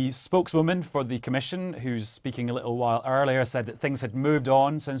 The spokeswoman for the Commission, who's speaking a little while earlier, said that things had moved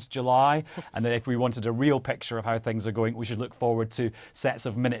on since July and that if we wanted a real picture of how things are going, we should look forward to sets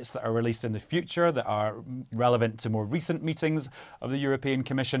of minutes that are released in the future that are relevant to more recent meetings of the European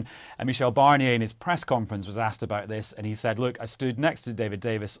Commission. And Michel Barnier in his press conference was asked about this, and he said, look, I stood next to David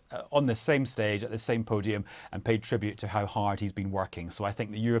Davis on the same stage at the same podium and paid tribute to how hard he's been working. So I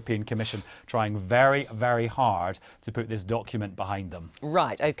think the European Commission trying very, very hard to put this document behind them.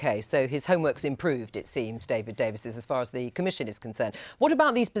 Right, OK, so his homework's improved, it seems, David Davis's, as far as the Commission is concerned. What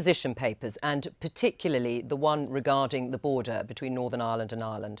about these position papers, and particularly the one regarding the border between Northern Ireland and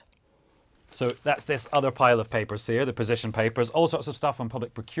Ireland? So that's this other pile of papers here, the position papers, all sorts of stuff on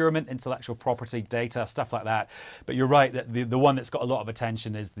public procurement, intellectual property, data, stuff like that. But you're right that the one that's got a lot of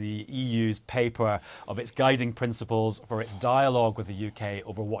attention is the EU's paper of its guiding principles for its dialogue with the UK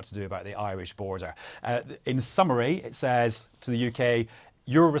over what to do about the Irish border. In summary, it says to the UK,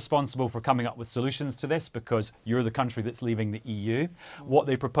 you're responsible for coming up with solutions to this because you're the country that's leaving the EU. What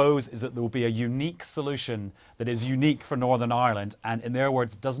they propose is that there will be a unique solution that is unique for Northern Ireland and, in their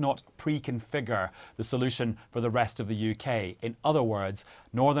words, does not pre-configure the solution for the rest of the UK. In other words,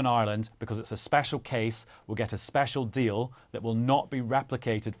 Northern Ireland, because it's a special case, will get a special deal that will not be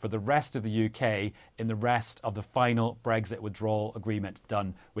replicated for the rest of the UK in the rest of the final Brexit withdrawal agreement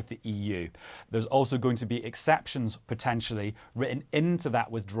done with the EU. There's also going to be exceptions potentially written into that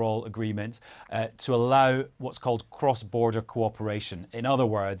withdrawal agreement to allow what's called cross-border cooperation. In other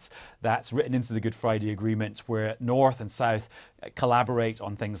words, that's written into the Good Friday Agreement where North and South collaborate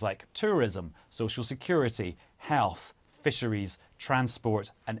on things like tourism, social security, health, fisheries,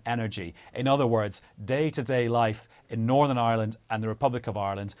 transport and energy. In other words, day-to-day life in Northern Ireland and the Republic of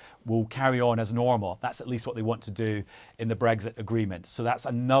Ireland will carry on as normal. That's at least what they want to do in the Brexit agreement. So that's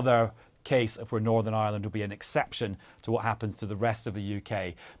another case of where Northern Ireland will be an exception to what happens to the rest of the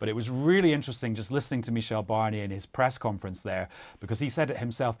UK. But it was really interesting just listening to Michel Barnier in his press conference there, because he said it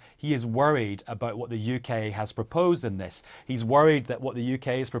himself, he is worried about what the UK has proposed in this. He's worried that what the UK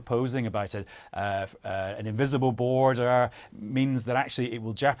is proposing about an invisible border means that actually it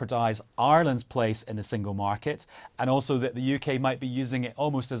will jeopardise Ireland's place in the single market, and also that the UK might be using it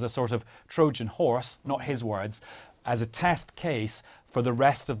almost as a sort of Trojan horse, not his words, as a test case for the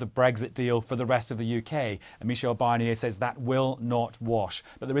rest of the Brexit deal for the rest of the UK. And Michel Barnier says that will not wash.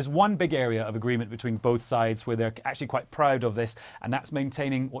 But there is one big area of agreement between both sides where they're actually quite proud of this, and that's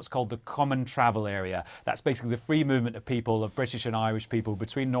maintaining what's called the common travel area. That's basically the free movement of people, of British and Irish people,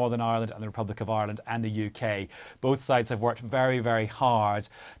 between Northern Ireland and the Republic of Ireland and the UK. Both sides have worked very, very hard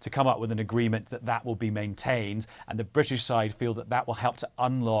to come up with an agreement that that will be maintained, and the British side feel that that will help to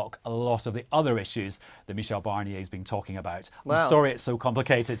unlock a lot of the other issues that Michel Barnier has been talking about. Wow. I'm sorry it's so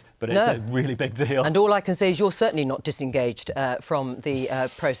complicated, but it's a really big deal. And all I can say is you're certainly not disengaged from the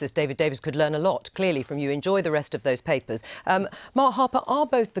process. David Davis could learn a lot, clearly, from you. Enjoy the rest of those papers. Mark Harper, are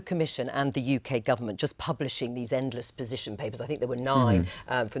both the Commission and the UK government just publishing these endless position papers? I think there were 9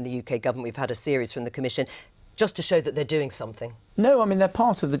 from the UK government. We've had a series from the Commission, just to show that they're doing something. No, I mean, they're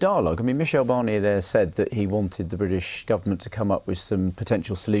part of the dialogue. I mean, Michel Barnier there said that he wanted the British government to come up with some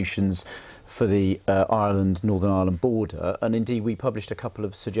potential solutions for the Northern Ireland border, and indeed we published a couple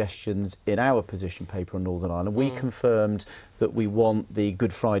of suggestions in our position paper on Northern Ireland. We confirmed that we want the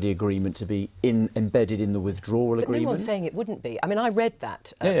Good Friday Agreement to be embedded in the withdrawal agreement. But no one's saying it wouldn't be. I mean, I read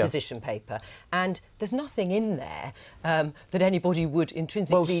that position paper, and there's nothing in there that anybody would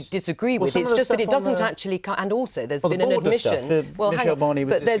intrinsically disagree with. It's just that it doesn't actually... And also, there's been an admission... Michel Barnier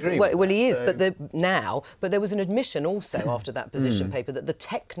would disagree with. Well, he is, so. But there was an admission also after that position paper that the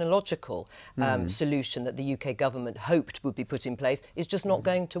technological solution that the UK government hoped would be put in place is just not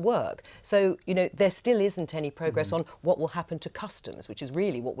going to work. So, you know, there still isn't any progress on what will happen to customs, which is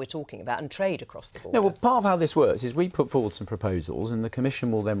really what we're talking about, and trade across the border. No, well, part of how this works is we put forward some proposals and the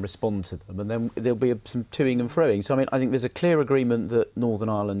Commission will then respond to them, and then there'll be some toing and froing. So, I mean, I think there's a clear agreement that Northern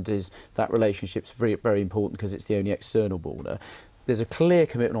Ireland that relationship's very, very important because it's the only external border. There's a clear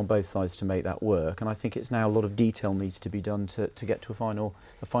commitment on both sides to make that work, and I think it's now a lot of detail needs to be done to get to a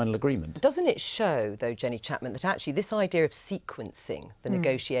final agreement. Doesn't it show, though, Jenny Chapman, that actually this idea of sequencing the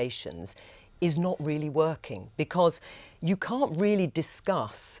negotiations is not really working? Because you can't really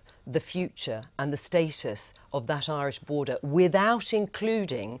discuss the future and the status of that Irish border without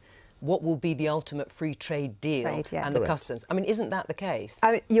including what will be the ultimate free trade deal and the customs. I mean, isn't that the case?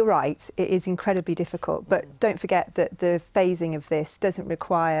 I mean, you're right, it is incredibly difficult, but don't forget that the phasing of this doesn't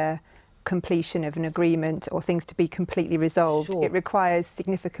require completion of an agreement or things to be completely resolved. Sure. It requires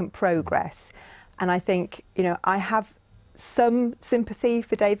significant progress. And I think, you know, I have some sympathy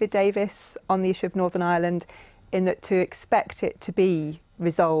for David Davis on the issue of Northern Ireland, in that to expect it to be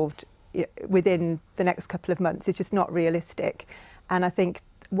resolved within the next couple of months is just not realistic. And I think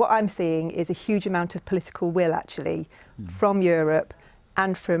what I'm seeing is a huge amount of political will, actually, from Europe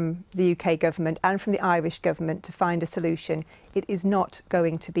and from the UK government and from the Irish government to find a solution. It is not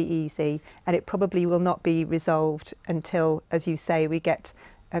going to be easy, and it probably will not be resolved until, as you say, we get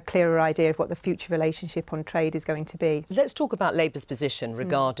a clearer idea of what the future relationship on trade is going to be. Let's talk about Labour's position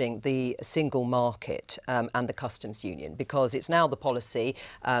regarding the single market and the customs union, because it's now the policy,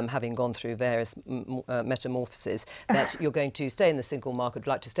 having gone through various metamorphoses, that you're going to stay in the single market, would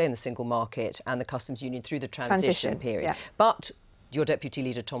like to stay in the single market and the customs union through the transition period. Yeah. But your Deputy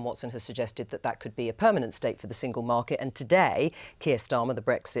Leader, Tom Watson, has suggested that that could be a permanent state for the single market. And today, Keir Starmer,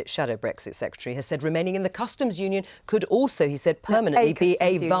 the shadow Brexit Secretary, has said remaining in the customs union could also, he said, permanently be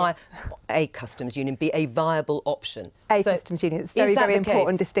a customs union, be a viable option. Customs union. It's a very, very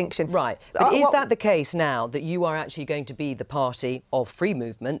important distinction. Right. But is that the case now, that you are actually going to be the party of free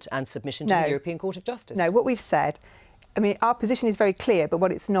movement and submission to the European Court of Justice? No, what we've said, I mean, our position is very clear, but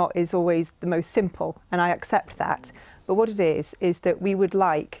what it's not is always the most simple, and I accept that. But what it is that we would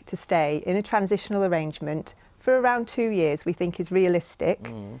like to stay in a transitional arrangement for around 2 years, we think is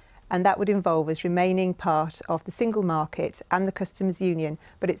realistic, and that would involve us remaining part of the single market and the customs union,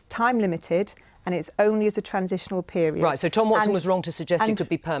 but it's time limited and it's only as a transitional period. Right, so Tom Watson was wrong to suggest it could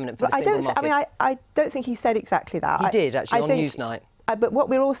be permanent for the single market. I mean, I don't think he said exactly that. He did, actually, on Newsnight. But what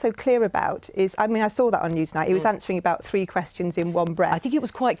we're also clear about is, I mean, I saw that on Newsnight. He was answering about 3 questions in one breath. I think it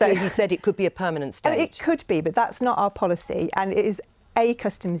was quite clear. He said it could be a permanent state. It could be, but that's not our policy, and it is a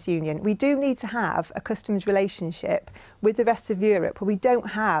customs union. We do need to have a customs relationship with the rest of Europe where we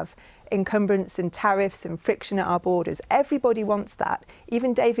don't have encumbrance and tariffs and friction at our borders. Everybody wants that.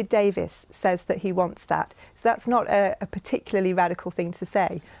 Even David Davis says that he wants that. So that's not a particularly radical thing to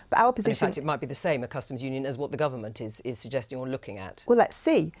say. But our position... And in fact, it might be the same, a customs union, as what the government is suggesting or looking at. Well, let's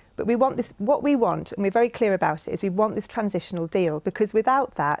see. But we want this... What we want, and we're very clear about it, is we want this transitional deal, because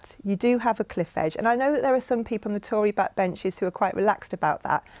without that, you do have a cliff edge. And I know that there are some people on the Tory backbenches who are quite relaxed about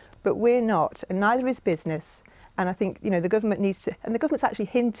that, but we're not, and neither is business. And I think, you know, the government needs to... And the government's actually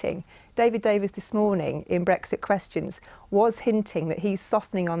hinting. David Davis this morning in Brexit Questions was hinting that he's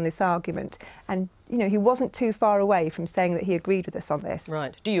softening on this argument. And, you know, he wasn't too far away from saying that he agreed with us on this.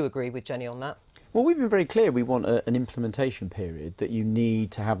 Right. Do you agree with Jenny on that? Well, we've been very clear we want an implementation period, that you need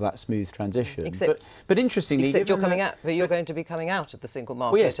to have that smooth transition. But interestingly... Except you're going to be coming out of the single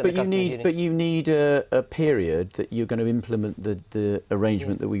market and the customs union. But you need a period that you're going to implement the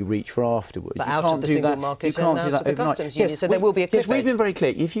arrangement that we reach for afterwards. But out of the single market and out of the customs union, so there will be a cliff edge. Yes, we've been very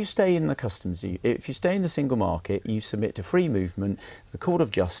clear. If you stay in the customs, if you stay in the single market, you submit to free movement, the Court of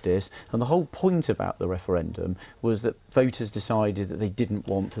Justice, and the whole point about the referendum was that voters decided that they didn't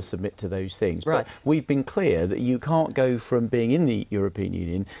want to submit to those things. Right. We've been clear that you can't go from being in the European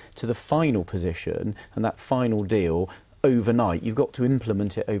Union to the final position and that final deal overnight. You've got to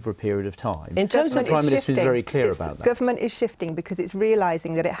implement it over a period of time. In terms of the Prime Minister is very clear about that. Government is shifting because it's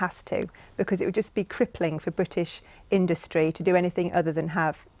realising that it has to, because it would just be crippling for British industry to do anything other than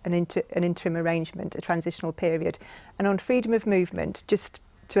have an interim arrangement, a transitional period. And on freedom of movement, just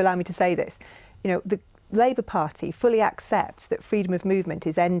to allow me to say this, you know, the Labour Party fully accepts that freedom of movement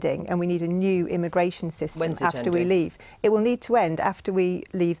is ending and we need a new immigration system after we leave. It will need to end after we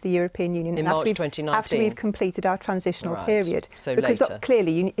leave the European Union. In March 2019. After we've completed our transitional period. So because later.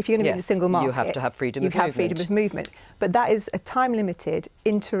 Clearly, if you're going to be in a single market, you have to have freedom of movement. Freedom of movement. But that is a time-limited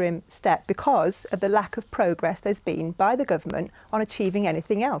interim step because of the lack of progress there's been by the government on achieving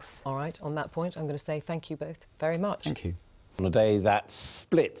anything else. All right, on that point, I'm going to say thank you both very much. Thank you. On a day that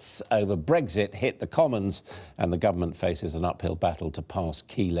splits over Brexit hit the Commons and the government faces an uphill battle to pass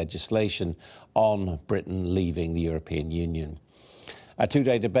key legislation on Britain leaving the European Union. A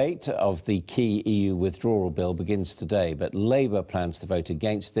two-day debate of the key EU Withdrawal Bill begins today, but Labour plans to vote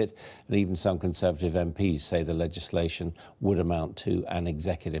against it, and even some Conservative MPs say the legislation would amount to an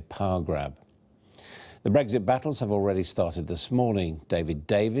executive power grab. The Brexit battles have already started this morning. David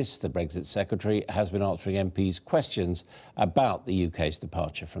Davis, the Brexit Secretary, has been answering MPs' questions about the UK's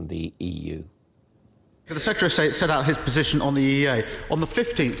departure from the EU. The Secretary of State set out his position on the EEA. On the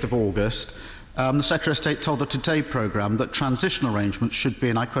 15th of August, the Secretary of State told the Today programme that transitional arrangements should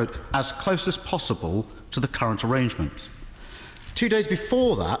be, and I quote, as close as possible to the current arrangements. 2 days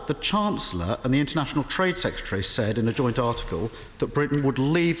before that, the Chancellor and the International Trade Secretary said in a joint article that Britain would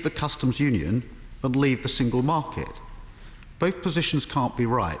leave the customs union and leave the single market. Both positions can't be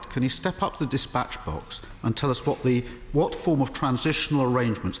right. Can you step up to the dispatch box and tell us what form of transitional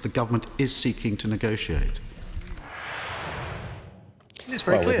arrangements the government is seeking to negotiate? It's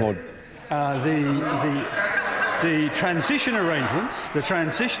very clear. The transition arrangements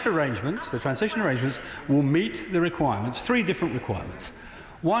will meet the requirements, three different requirements.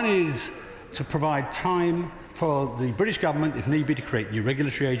 One is to provide time for the British government, if need be, to create new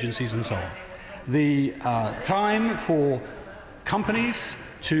regulatory agencies and so on. The time for companies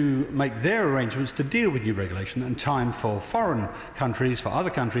to make their arrangements to deal with new regulation, and time for foreign countries, for other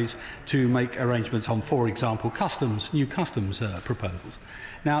countries, to make arrangements on, for example, new customs proposals.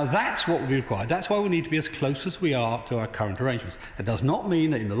 Now, that's what will be required. That's why we need to be as close as we are to our current arrangements. It does not mean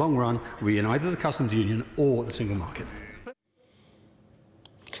that in the long run we're in either the customs union or the single market.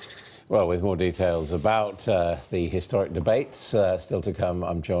 Well, with more details about the historic debates still to come,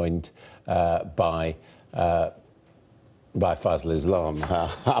 I'm joined by Fazl Islam,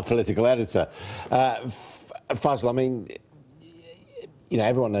 our political editor. Fazl, I mean, you know,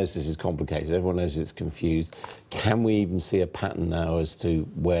 everyone knows this is complicated, everyone knows it's confused. Can we even see a pattern now as to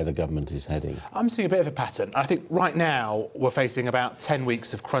where the government is heading? I'm seeing a bit of a pattern. I think right now we're facing about 10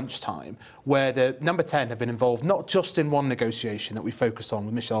 weeks of crunch time, where the number 10 have been involved not just in one negotiation that we focus on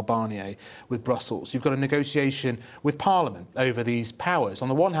with Michel Barnier with Brussels. You've got a negotiation with Parliament over these powers. On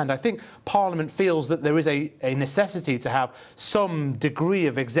the one hand, I think Parliament feels that there is a necessity to have some degree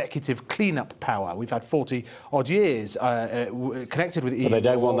of executive clean-up power. We've had 40-odd years connected with EU. But they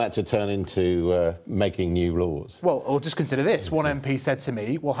don't want that to turn into making new laws. Well, or just consider this. One MP said to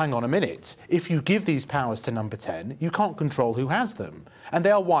me, well, hang on a minute. If you give these powers to number 10, you can't control who has them. And they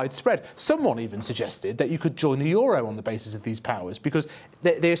are widespread. Someone even suggested that you could join the euro on the basis of these powers, because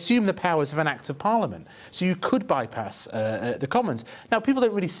they assume the powers of an Act of Parliament. So you could bypass the Commons. Now, people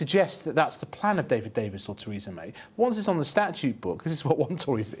don't really suggest that that's the plan of David Davis or Theresa May. Once it's on the statute book, this is what one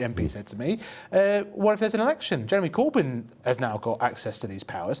Tory MP said to me, what if there's an election? Jeremy Corbyn has now got access to these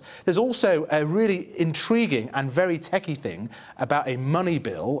powers. There's also a really intriguing and very techie thing about a money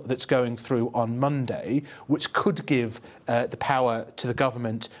bill that's going through on Monday, which could give the power to the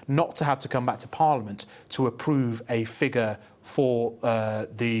government not to have to come back to Parliament to approve a figure for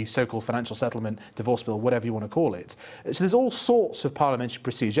the so-called financial settlement, divorce bill, whatever you want to call it. So there's all sorts of parliamentary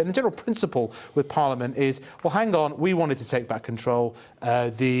procedure. And the general principle with Parliament is, well, hang on, we wanted to take back control.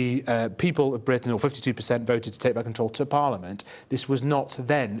 The people of Britain, or 52%, voted to take back control to Parliament. This was not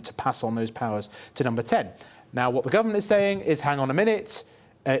then to pass on those powers to number 10. Now, what the government is saying is, hang on a minute,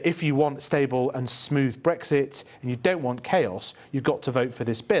 if you want stable and smooth Brexit and you don't want chaos, you've got to vote for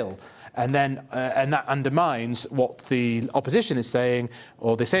this bill. And then, and that undermines what the opposition is saying,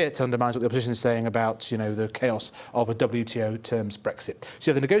 or they say it undermines what the opposition is saying about, you know, the chaos of a WTO terms Brexit.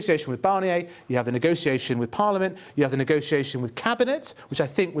 So you have the negotiation with Barnier, you have the negotiation with Parliament, you have the negotiation with Cabinet, which I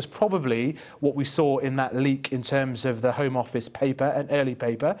think was probably what we saw in that leak in terms of the Home Office paper, an early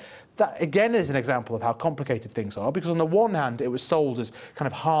paper. that again is an example of how complicated things are, because on the one hand it was sold as kind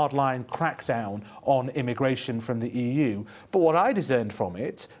of hardline crackdown on immigration from the EU, but what I discerned from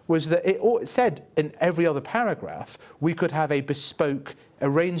it was that it said in every other paragraph we could have a bespoke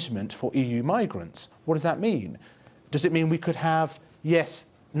arrangement for EU migrants. What does that mean? Does it mean we could have, yes,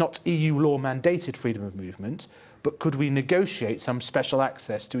 not EU law mandated freedom of movement, but could we negotiate some special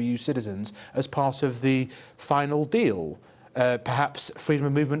access to EU citizens as part of the final deal? Perhaps freedom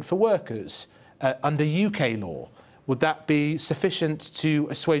of movement for workers under UK law? Would that be sufficient to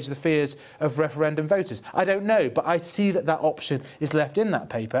assuage the fears of referendum voters? I don't know, but I see that that option is left in that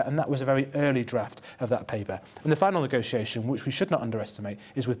paper, and that was a very early draft of that paper. And the final negotiation, which we should not underestimate,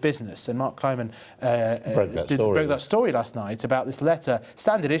 is with business. And Mark Kleiman broke that story last night about this letter,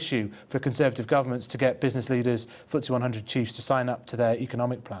 standard issue for Conservative governments to get business leaders, FTSE 100 chiefs to sign up to their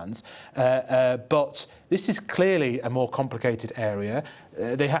economic plans. But this is clearly a more complicated area.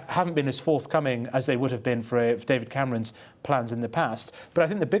 They haven't been as forthcoming as they would have been for David Cameron's plans in the past. But I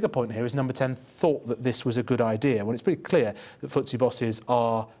think the bigger point here is Number 10 thought that this was a good idea, when it's pretty clear that FTSE bosses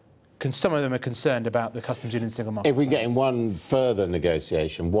are, some of them are concerned about the customs union single market. If we get in one further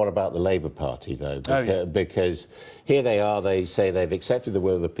negotiation, what about the Labour Party, though? Because here they are, they say they've accepted the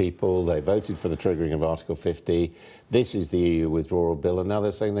will of the people, they voted for the triggering of Article 50, this is the EU Withdrawal Bill, and now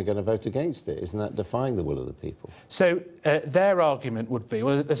they're saying they're going to vote against it. Isn't that defying the will of the people? So their argument would be,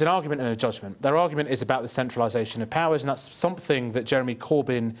 well, there's an argument and a judgment. Their argument is about the centralisation of powers, and that's something that Jeremy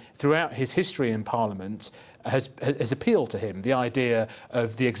Corbyn, throughout his history in Parliament, has appealed to him, the idea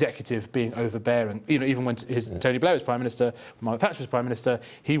of the executive being overbearing. You know, even when Tony Blair was Prime Minister, Margaret Thatcher was Prime Minister,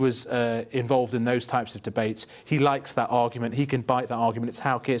 he was involved in those types of debates. He likes that argument. He can bite that argument. It's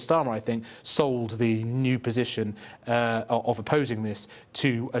how Keir Starmer, I think, sold the new position of opposing this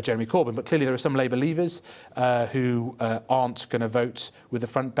to Jeremy Corbyn. But clearly there are some Labour leavers who aren't going to vote with the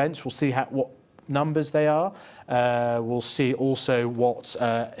front bench. We'll see what numbers they are. We'll see also what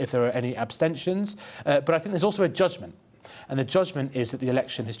if there are any abstentions. But I think there's also a judgment. And the judgment is that the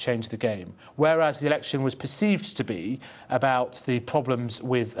election has changed the game. Whereas the election was perceived to be about the problems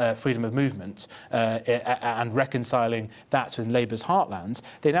with freedom of movement and reconciling that in Labour's heartlands,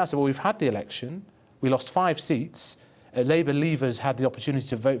 they now say, well, we've had the election, we lost 5 seats, Labour leavers had the opportunity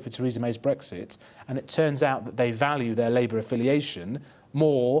to vote for Theresa May's Brexit, and it turns out that they value their Labour affiliation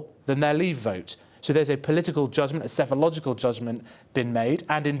more than their Leave vote. So there's a political judgment, a psephological judgment been made,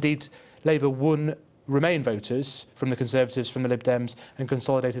 and indeed Labour won Remain voters from the Conservatives, from the Lib Dems, and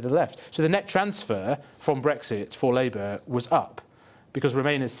consolidated the left. So the net transfer from Brexit for Labour was up, because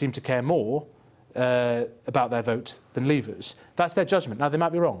Remainers seem to care more about their vote than Leavers. That's their judgment. Now, they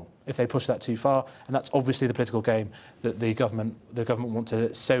might be wrong if they push that too far, and that's obviously the political game that the government want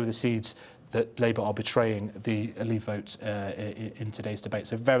to sow the seeds that Labour are betraying the Leave vote in today's debate.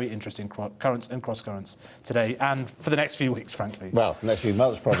 So very interesting currents and cross-currents today and for the next few weeks, frankly. Well, next few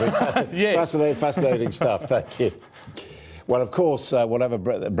months, probably. Yes. Fascinating stuff. Thank you. Well, of course, whatever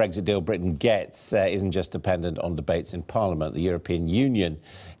Brexit deal Britain gets isn't just dependent on debates in Parliament. The European Union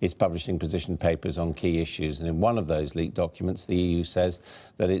is publishing position papers on key issues, and in one of those leaked documents, the EU says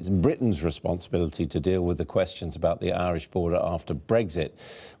that it's Britain's responsibility to deal with the questions about the Irish border after Brexit.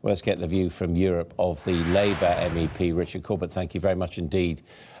 Well, let's get the view from Europe of the Labour MEP, Richard Corbett. Thank you very much indeed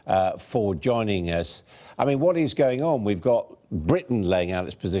for joining us. I mean, what is going on? We've got Britain laying out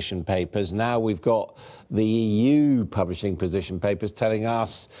its position papers. Now we've got the EU publishing position papers telling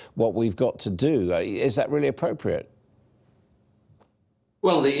us what we've got to do. Is that really appropriate?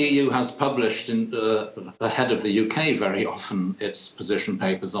 Well, the EU has published ahead of the UK very often its position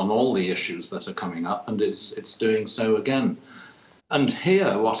papers on all the issues that are coming up, and it's doing so again. And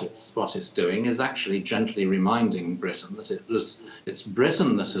here, what it's doing is actually gently reminding Britain that it's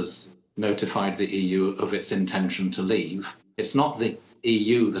Britain that has notified the EU of its intention to leave. It's not the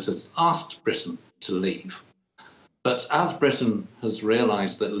EU that has asked Britain to leave. But as Britain has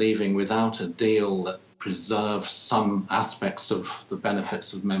realised that leaving without a deal that preserves some aspects of the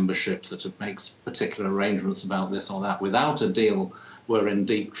benefits of membership, that it makes particular arrangements about this or that, without a deal, we're in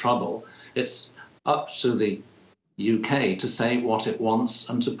deep trouble. It's up to the UK to say what it wants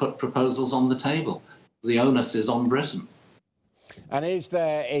and to put proposals on the table. The onus is on Britain. And is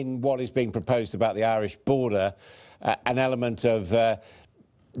there, in what is being proposed about the Irish border, an element of the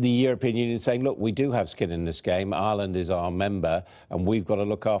European Union saying, look, we do have skin in this game, Ireland is our member, and we've got to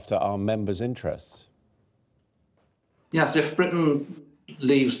look after our members' interests? Yes, if Britain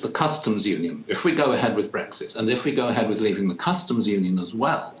leaves the customs union, if we go ahead with Brexit, and if we go ahead with leaving the customs union as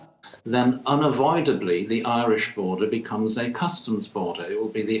well, then unavoidably the Irish border becomes a customs border. It will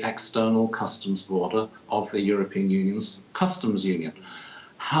be the external customs border of the European Union's customs union.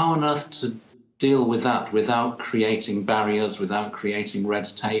 how on earth to deal with that without creating barriers, without creating red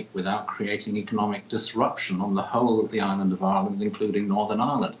tape, without creating economic disruption on the whole of the island of Ireland, including Northern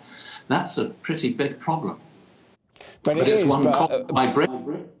Ireland? That's a pretty big problem. But it's one caused by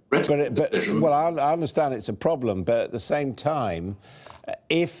Britain. Well, I understand it's a problem, but at the same time,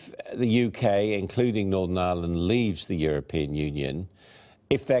 if the UK, including Northern Ireland, leaves the European Union,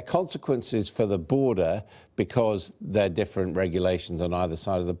 if there are consequences for the border because there are different regulations on either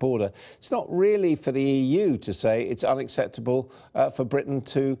side of the border, it's not really for the EU to say it's unacceptable for Britain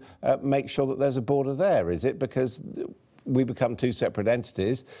to make sure that there's a border there, is it? Because we become two separate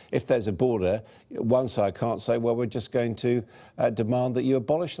entities. If there's a border, one side can't say, well, we're just going to demand that you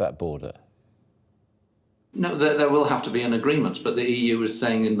abolish that border. No, there will have to be an agreement, but the EU is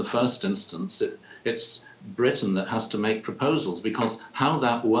saying in the first instance it's Britain that has to make proposals, because how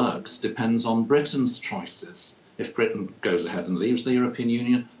that works depends on Britain's choices. If Britain goes ahead and leaves the European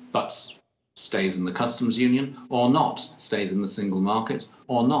Union, but stays in the customs union, or not, stays in the single market,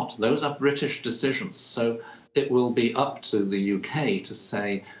 or not, those are British decisions. So it will be up to the UK to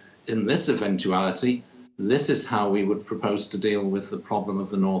say, in this eventuality, this is how we would propose to deal with the problem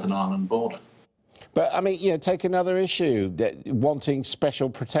of the Northern Ireland border. But, I mean, you know, take another issue, wanting special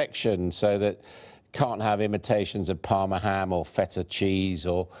protection so that can't have imitations of Parma ham or feta cheese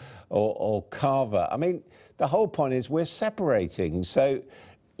or Carver. I mean, the whole point is we're separating. So,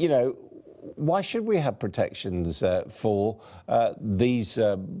 you know, why should we have protections for these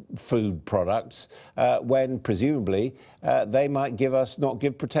food products when presumably they might not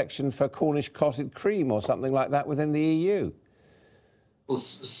give protection for Cornish cottage cream or something like that within the EU? Well,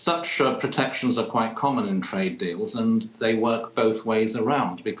 such protections are quite common in trade deals, and they work both ways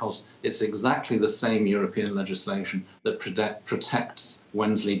around, because it's exactly the same European legislation that protects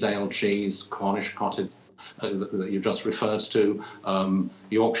Wensleydale cheese, Cornish cottage that you just referred to,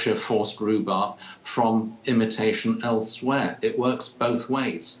 Yorkshire forced rhubarb, from imitation elsewhere. It works both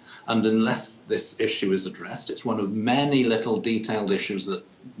ways. And unless this issue is addressed, it's one of many little detailed issues that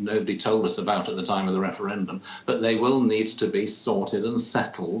nobody told us about at the time of the referendum, but they will need to be sorted and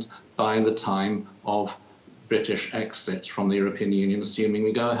settled by the time of British exit from the European Union, assuming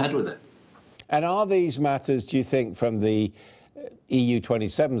we go ahead with it. And are these matters, do you think, from the EU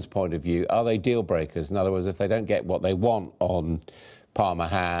 27's point of view, are they deal breakers? In other words, if they don't get what they want on Parma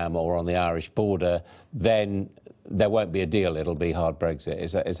ham or on the Irish border, then there won't be a deal, it'll be hard Brexit.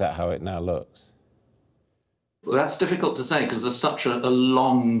 Is that how it now looks? Well, that's difficult to say, because there's such a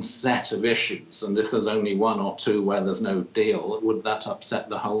long set of issues, and if there's only one or two where there's no deal, would that upset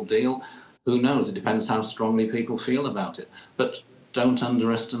the whole deal? Who knows? It depends how strongly people feel about it. But don't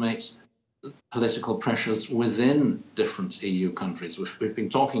underestimate political pressures within different EU countries. We've been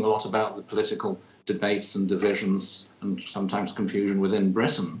talking a lot about the political debates and divisions and sometimes confusion within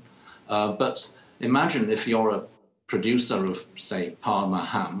Britain, but imagine if you're a producer of, say, Parma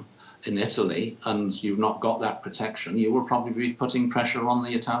ham in Italy and you've not got that protection, you will probably be putting pressure on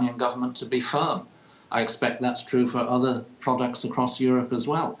the Italian government to be firm. I expect that's true for other products across Europe as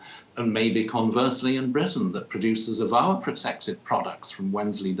well. And maybe conversely in Britain, that producers of our protected products, from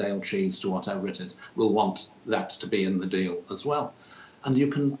Wensleydale cheese to whatever it is, will want that to be in the deal as well. And you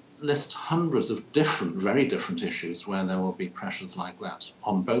can list hundreds of different, very different issues where there will be pressures like that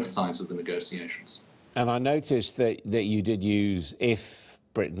on both sides of the negotiations. And I noticed that you did use, if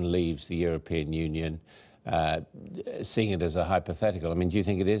Britain leaves the European Union, seeing it as a hypothetical. I mean, do you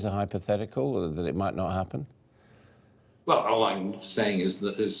think it is a hypothetical, that it might not happen? Well, all I'm saying is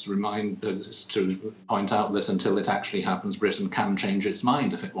to point out that until it actually happens, Britain can change its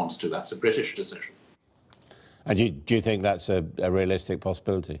mind if it wants to. That's a British decision. And do you think that's a realistic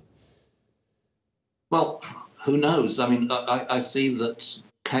possibility? Well, who knows? I mean, I see that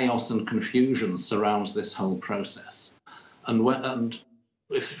chaos and confusion surrounds this whole process. And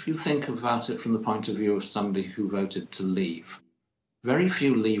if you think about it from the point of view of somebody who voted to leave, very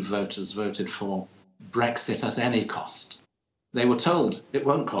few Leave voters voted for Brexit at any cost. They were told it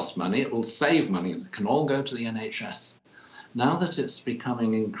won't cost money, it will save money, and it can all go to the NHS. Now that it's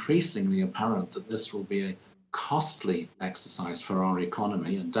becoming increasingly apparent that this will be a costly exercise for our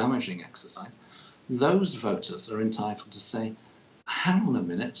economy, a damaging exercise, those voters are entitled to say, hang on a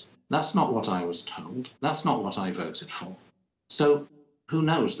minute, that's not what I was told, that's not what I voted for. So who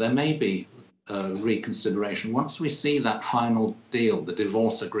knows, there may be reconsideration. Once we see that final deal, the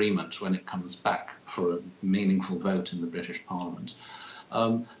divorce agreement, when it comes back for a meaningful vote in the British Parliament,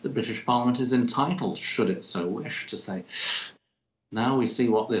 the British Parliament is entitled, should it so wish, to say, now we see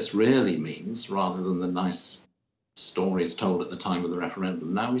what this really means, rather than the nice stories told at the time of the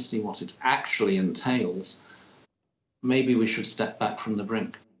referendum. Now we see what it actually entails. maybe we should step back from the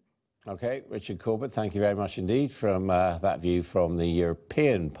brink. OK, Richard Corbett, thank you very much indeed from that view from the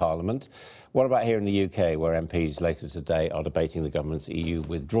European Parliament. What about here in the UK, where MPs later today are debating the government's EU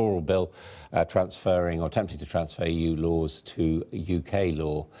Withdrawal Bill, transferring or attempting to transfer EU laws to UK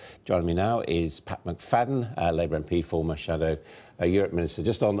law? Joining me now is Pat McFadden, Labour MP, former Shadow Europe Minister.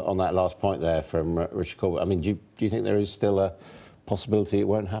 Just on that last point there from Richard Corbett, I mean, do you think there is still a possibility it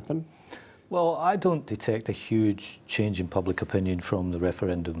won't happen? Well, I don't detect a huge change in public opinion from the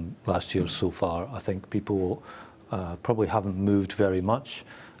referendum last year so far. I think people probably haven't moved very much.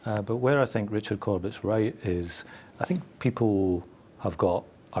 But where I think Richard Corbett's right is, I think people have got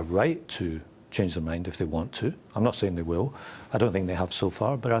a right to change their mind if they want to. I'm not saying they will. I don't think they have so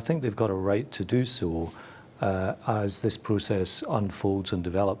far, but I think they've got a right to do so as this process unfolds and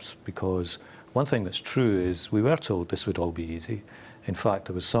develops, because one thing that's true is we were told this would all be easy. In fact,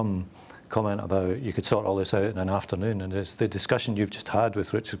 there was some comment about you could sort all this out in an afternoon, and it's the discussion you've just had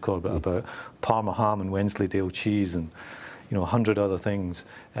with Richard Corbett about Parma ham and Wensleydale cheese and 100 other things.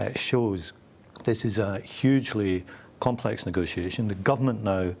 Shows this is a hugely complex negotiation. The government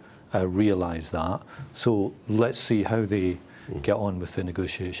now realise that, so let's see how they get on with the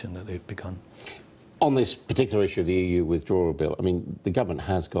negotiation that they've begun. On this particular issue of the EU Withdrawal Bill, I mean, the government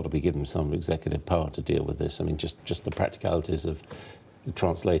has got to be given some executive power to deal with this. I mean, just the practicalities of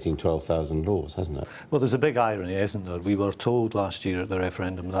translating 12,000 laws, hasn't it? Well, there's a big irony, isn't there? We were told last year at the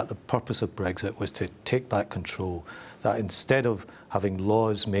referendum that the purpose of Brexit was to take back control, that instead of having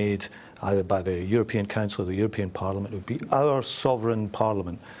laws made either by the European Council or the European Parliament, it would be our sovereign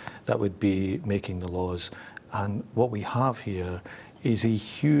parliament that would be making the laws. And what we have here is a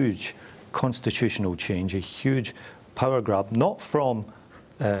huge constitutional change, a huge power grab, not from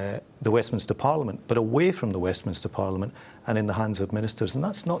the Westminster Parliament, but away from the Westminster Parliament and in the hands of ministers. And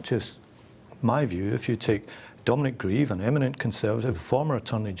that's not just my view. If you take Dominic Grieve, an eminent Conservative, former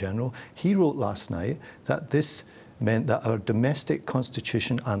Attorney General, he wrote last night that this meant that our domestic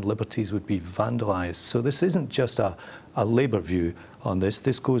constitution and liberties would be vandalised. So this isn't just a Labour view on this.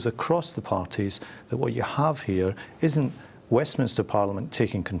 This goes across the parties, that what you have here isn't Westminster Parliament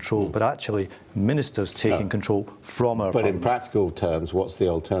taking control, but actually ministers taking control from our Parliament. But in practical terms, what's the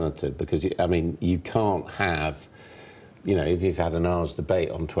alternative? Because, I mean, you can't have, if you've had an hour's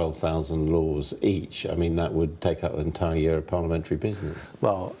debate on 12,000 laws each, I mean, that would take up an entire year of parliamentary business.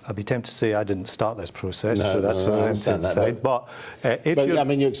 Well, I'd be tempted to say I didn't start this process, so that's what I'm to decide. But I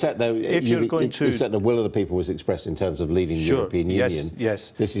mean, you accept, though, you accept the will of the people was expressed in terms of leaving the European Union.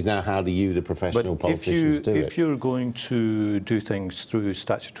 Yes. This is now how do you, the professional politicians, do it? If you're going to do things through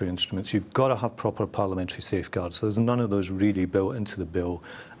statutory instruments, you've got to have proper parliamentary safeguards. There's none of those really built into the bill.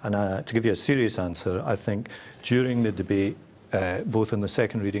 And to give you a serious answer, I think during the debate, both in the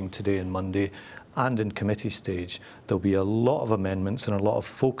second reading today and Monday, and in committee stage, there'll be a lot of amendments and a lot of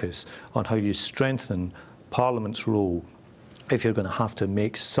focus on how you strengthen Parliament's role if you're going to have to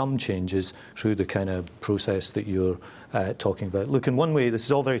make some changes through the kind of process that you're talking about. Look, in one way, this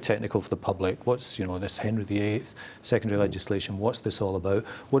is all very technical for the public. What's, this Henry VIII secondary legislation, what's this all about?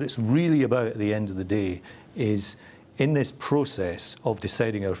 What it's really about at the end of the day is, in this process of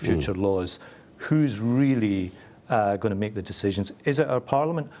deciding our future laws, who's really going to make the decisions? Is it our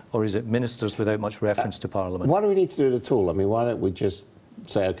Parliament, or is it ministers without much reference to Parliament? Why do we need to do it at all? I mean, why don't we just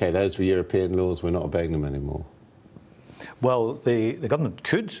say, OK, those were European laws, we're not obeying them anymore? Well, the government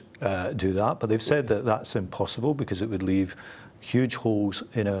could do that, but they've said that that's impossible because it would leave huge holes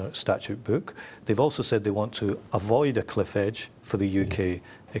in our statute book. They've also said they want to avoid a cliff edge for the UK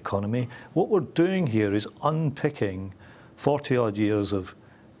economy. What we're doing here is unpicking 40-odd years of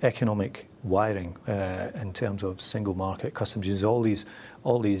economic wiring in terms of single market, customs unions,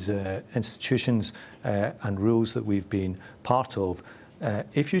 all these institutions and rules that we've been part of.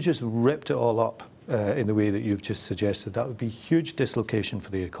 If you just ripped it all up in the way that you've just suggested, that would be huge dislocation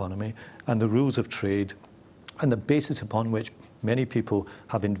for the economy and the rules of trade and the basis upon which many people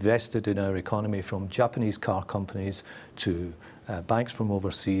have invested in our economy, from Japanese car companies to banks from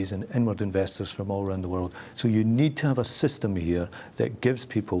overseas and inward investors from all around the world. So you need to have a system here that gives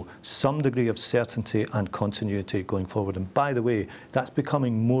people some degree of certainty and continuity going forward. And by the way, that's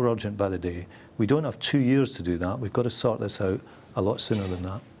becoming more urgent by the day. We don't have 2 years to do that. We've got to sort this out a lot sooner than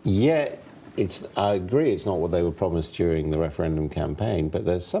that. Yeah, I agree it's not what they were promised during the referendum campaign, but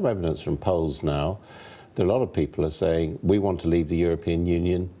there's some evidence from polls now that a lot of people are saying we want to leave the European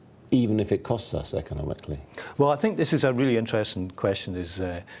Union even if it costs us economically. Well, I think this is a really interesting question, is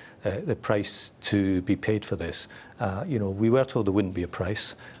the price to be paid for this. You know, we were told there wouldn't be a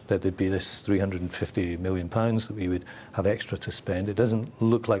price, that there'd be this £350 million that we would have extra to spend. It doesn't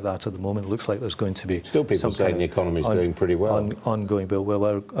look like that at the moment. It looks like there's going to be still people saying the economy's doing pretty well. Ongoing bill.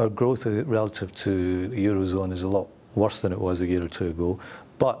 Well, our growth relative to the Eurozone is a lot worse than it was a year or two ago.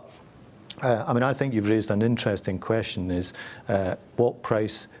 But I mean, I think you've raised an interesting question, is what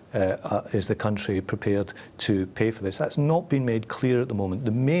price is the country prepared to pay for this? That's not been made clear at the moment.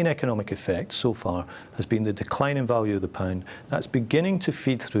 The main economic effect so far has been the decline in value of the pound. That's beginning to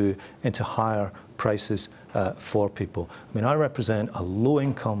feed through into higher prices for people. I mean, I represent a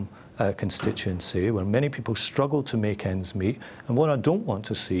low-income constituency where many people struggle to make ends meet, and what I don't want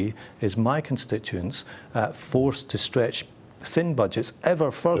to see is my constituents forced to stretch thin budgets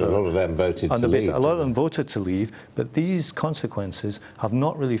ever further. But a lot of them voted to leave. A lot of them voted to leave, but these consequences have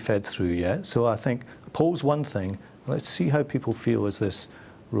not really fed through yet. So I think polls one thing. Let's see how people feel as this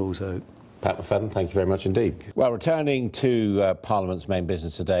rolls out. Pat McFadden, thank you very much indeed. Well, returning to Parliament's main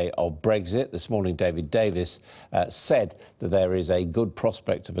business today of Brexit, this morning David Davis said that there is a good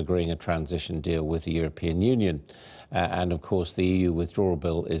prospect of agreeing a transition deal with the European Union. And of course, the EU Withdrawal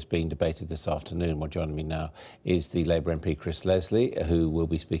Bill is being debated this afternoon. Well, joining me now is the Labour MP Chris Leslie, who will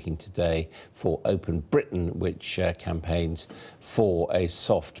be speaking today for Open Britain, which campaigns for a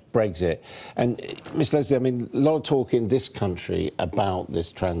soft Brexit. And Ms Leslie, I mean, a lot of talk in this country about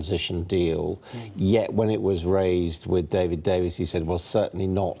this transition deal, yet when it was raised with David Davis, he said, well, certainly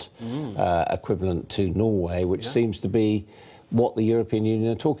not equivalent to Norway, which seems to be what the European Union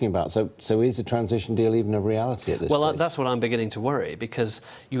are talking about. So is the transition deal even a reality at this stage? Well, that's what I'm beginning to worry, because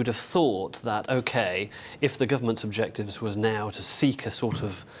you would have thought that, OK, if the government's objectives was now to seek a sort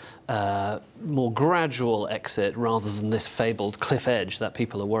of more gradual exit rather than this fabled cliff edge that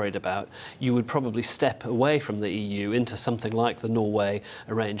people are worried about, you would probably step away from the EU into something like the Norway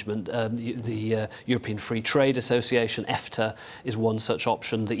arrangement. The European Free Trade Association, EFTA, is one such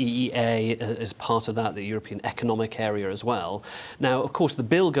option. The EEA is part of that, the European Economic Area as well. Now, of course, the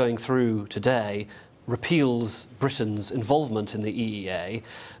bill going through today repeals Britain's involvement in the EEA,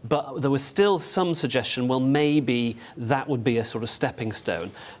 but there was still some suggestion, well, maybe that would be a sort of stepping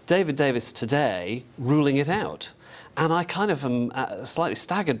stone. David Davis today ruling it out. And I kind of am slightly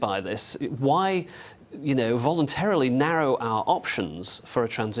staggered by this. Why, you know, voluntarily narrow our options for a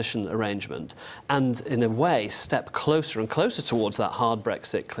transition arrangement and, in a way, step closer and closer towards that hard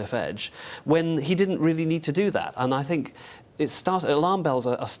Brexit cliff edge when he didn't really need to do that? And I think alarm bells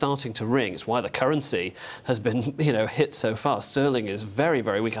are starting to ring. It's why the currency has been, you know, hit so far. Sterling is very,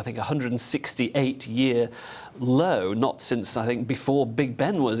 very weak. I think 168-year low, not since, I think, before Big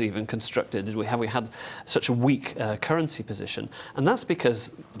Ben was even constructed did we had such a weak currency position. And that's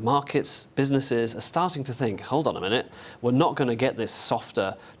because markets, businesses are starting to think, hold on a minute, we're not going to get this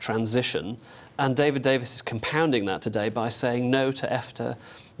softer transition. And David Davis is compounding that today by saying no to EFTA,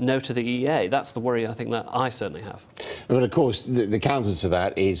 no to the EEA. That's the worry I think that I certainly have. But of course, the counter to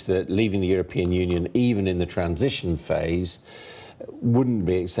that is that leaving the European Union, even in the transition phase, wouldn't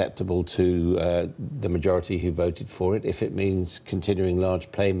be acceptable to the majority who voted for it if it means continuing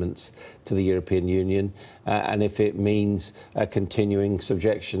large payments to the European Union and if it means continuing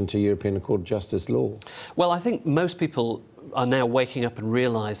subjection to European Court of Justice law. Well, I think most people are now waking up and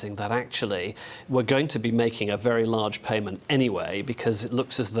realising that actually we're going to be making a very large payment anyway, because it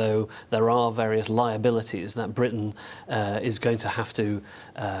looks as though there are various liabilities that Britain is going to have to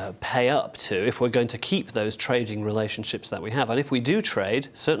pay up to if we're going to keep those trading relationships that we have. And if we do trade,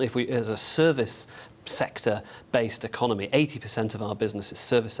 certainly if we, as a service sector-based economy, 80% of our business is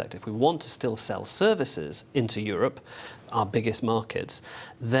service sector. If we want to still sell services into Europe, our biggest markets,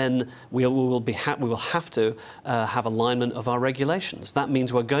 then we will have to have alignment of our regulations. That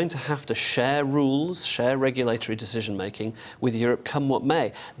means we're going to have to share rules, share regulatory decision-making with Europe, come what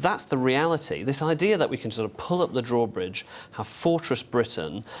may. That's the reality. This idea that we can sort of pull up the drawbridge, have Fortress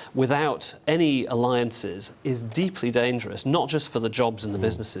Britain without any alliances is deeply dangerous, not just for the jobs and the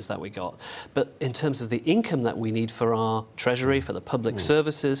businesses that we got, but in terms of the income that we need for our treasury, for the public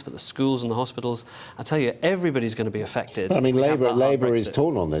services, for the schools and the hospitals. I tell you, everybody's going to be affected. I mean, Labour is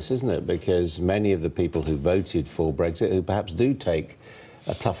torn on this, isn't it? Because many of the people who voted for Brexit, who perhaps do take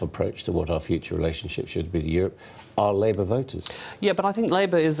a tough approach to what our future relationship should be to Europe, are Labour voters. Yeah, but I think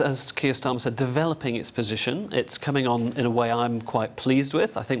Labour is, as Keir Starmer said, developing its position. It's coming on in a way I'm quite pleased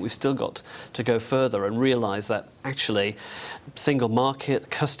with. I think we've still got to go further and realise that actually single market,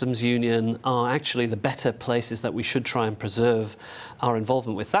 customs union are actually the better places that we should try and preserve our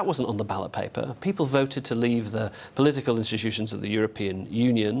involvement with. That wasn't on the ballot paper. People voted to leave the political institutions of the European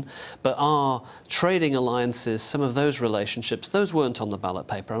Union, but our trading alliances, some of those relationships, those weren't on the ballot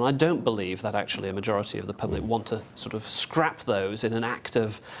paper, and I don't believe that actually a majority of the public want to sort of scrap those in an act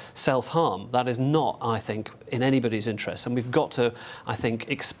of self-harm. That is not, I think, in anybody's interest, and we've got to, I think,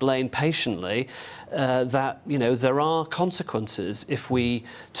 explain patiently that, you know, there are consequences if we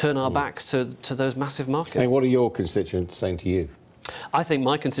turn our backs to those massive markets. And what are your constituents saying to you? I think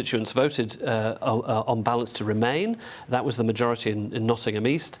my constituents voted on balance to remain. That was the majority in Nottingham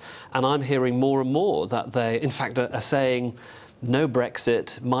East. And I'm hearing more and more that they, in fact, are saying no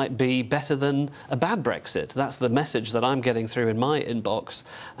Brexit might be better than a bad Brexit. That's the message that I'm getting through in my inbox.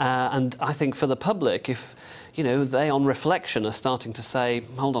 And I think for the public, if, you know, they on reflection are starting to say,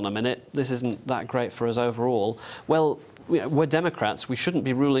 hold on a minute, this isn't that great for us overall, well, we're Democrats, we shouldn't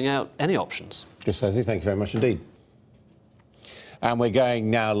be ruling out any options. Chris Hezzy, thank you very much indeed. And we're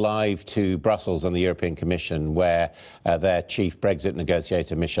going now live to Brussels and the European Commission, where their chief Brexit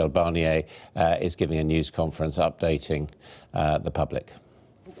negotiator, Michel Barnier, is giving a news conference updating the public.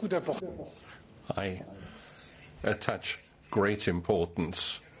 I attach great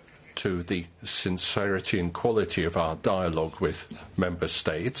importance to the sincerity and quality of our dialogue with member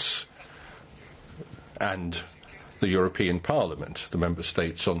states and the European Parliament, the member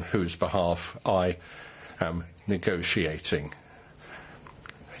states on whose behalf I am negotiating.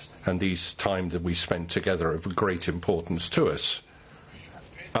 And these time that we spend together are of great importance to us.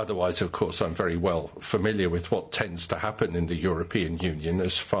 Otherwise, of course, I'm very well familiar with what tends to happen in the European Union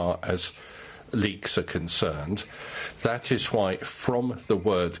as far as leaks are concerned. That is why, from the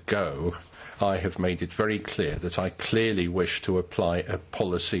word go, I have made it very clear that I clearly wish to apply a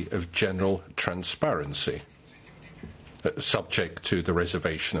policy of general transparency, subject to the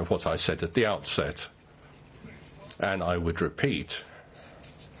reservation of what I said at the outset. And I would repeat,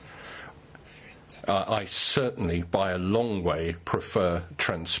 I certainly, by a long way, prefer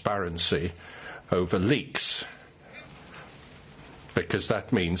transparency over leaks, because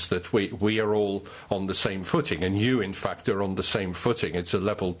that means that we are all on the same footing, and you, in fact, are on the same footing. It's a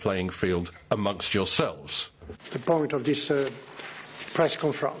level playing field amongst yourselves. The point of this press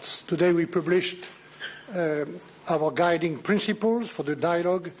conference. Today we published our guiding principles for the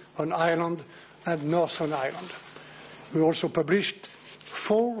dialogue on Ireland and Northern Ireland. We also published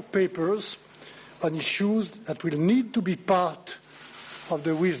 4 papers on issues that will need to be part of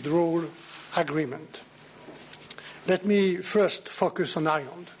the withdrawal agreement. Let me first focus on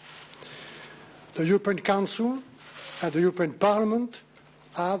Ireland. The European Council and the European Parliament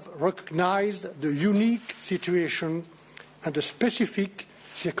have recognised the unique situation and the specific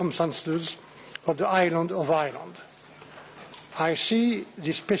circumstances of the island of Ireland. I see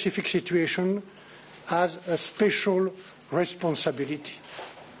this specific situation as a special responsibility.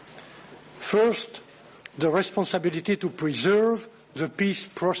 First, the responsibility to preserve the peace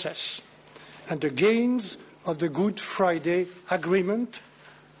process and the gains of the Good Friday Agreement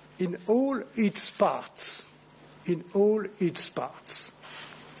in all its parts.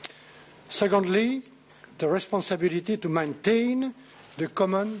 Secondly, the responsibility to maintain the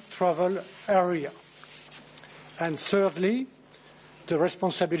common travel area. And thirdly, the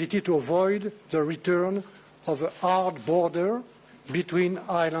responsibility to avoid the return of a hard border between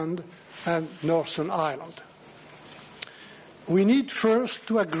Ireland and Northern Ireland. We need first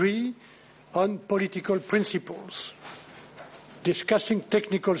to agree on political principles. Discussing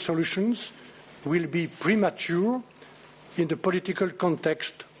technical solutions will be premature in the political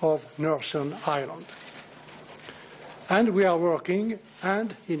context of Northern Ireland. And we are working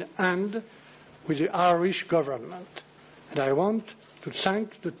hand in hand with the Irish government. And I want to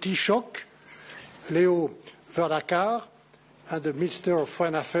thank the Taoiseach, Leo Varadkar, and the Minister of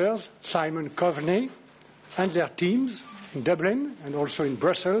Foreign Affairs, Simon Coveney, and their teams in Dublin and also in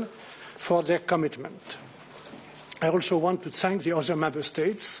Brussels for their commitment. I also want to thank the other member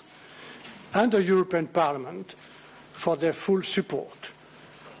states and the European Parliament for their full support.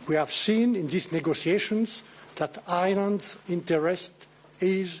 We have seen in these negotiations that Ireland's interest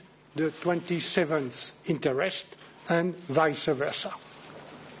is the 27th interest and vice versa.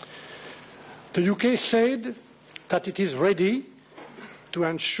 The UK said that it is ready to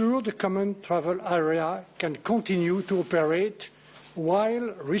ensure the common travel area can continue to operate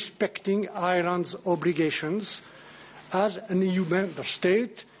while respecting Ireland's obligations as an EU member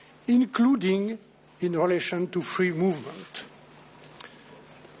state, including in relation to free movement.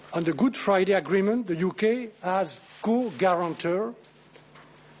 On the Good Friday Agreement, the UK, as co-guarantor,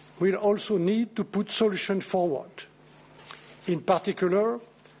 will also need to put solutions forward. In particular,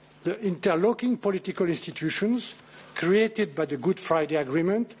 the interlocking political institutions created by the Good Friday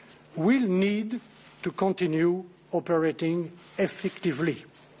Agreement will need to continue operating effectively.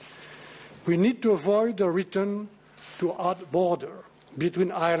 We need to avoid the return to our border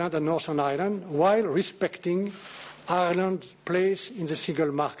between Ireland and Northern Ireland while respecting Ireland's place in the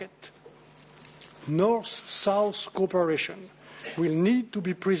single market. North-South cooperation will need to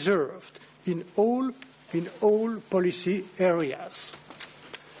be preserved in all policy areas.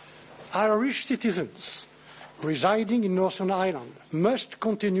 Irish citizens residing in Northern Ireland must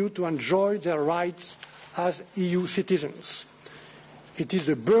continue to enjoy their rights as EU citizens. It is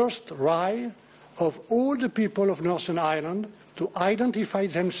the birthright of all the people of Northern Ireland to identify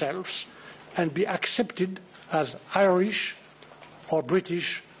themselves and be accepted as Irish or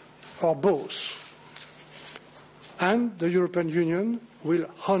British or both. And the European Union will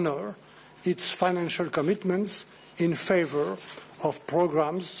honour its financial commitments in favour of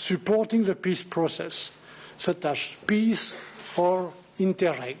programmes supporting the peace process, such as Peace or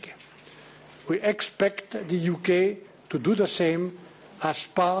Interreg. We expect the UK to do the same as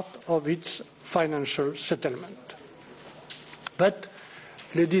part of its financial settlement. But,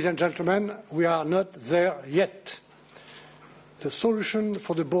 ladies and gentlemen, we are not there yet. The solution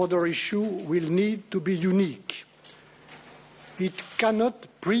for the border issue will need to be unique. It cannot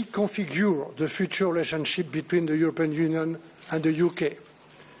pre-configure the future relationship between the European Union and the UK.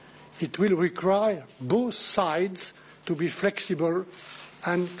 It will require both sides to be flexible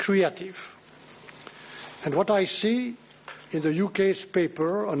and creative. And what I see in the UK's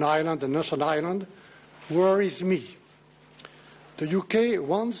paper on Ireland and Northern Ireland worries me. The UK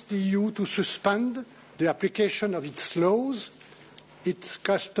wants the EU to suspend the application of its laws, its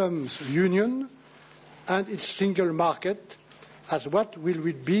customs union and its single market as what will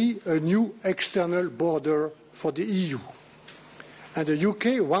be a new external border for the EU. And the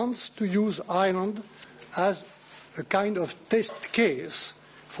UK wants to use Ireland as a kind of test case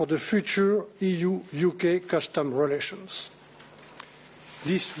for the future EU-UK custom relations.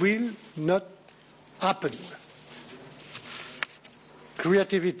 This will not happen.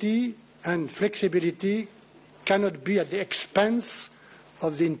 Creativity and flexibility cannot be at the expense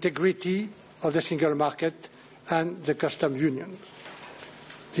of the integrity of the single market and the customs union.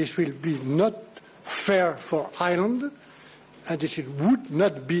 This will be not fair for Ireland, and this would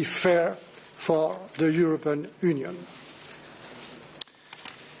not be fair for the European Union.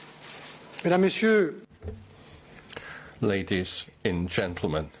 Mesdames, Messieurs, ladies and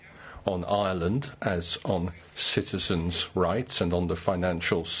gentlemen, on Ireland, as on citizens' rights and on the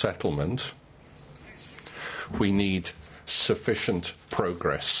financial settlement, we need sufficient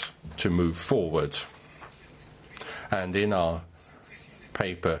progress to move forward. And in our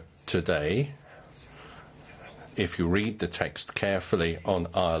paper today, if you read the text carefully on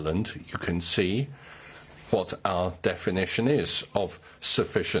Ireland, you can see what our definition is of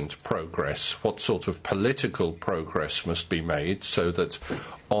sufficient progress, what sort of political progress must be made so that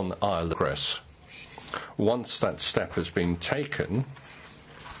on Ireland progress, once that step has been taken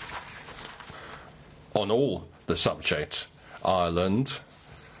on all the subjects, Ireland,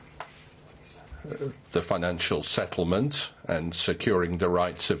 the financial settlement and securing the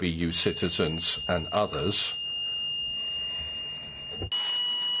rights of EU citizens and others,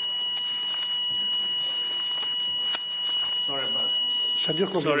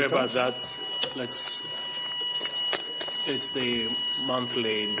 Sorry about that. It's the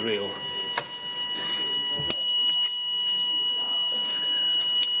monthly drill.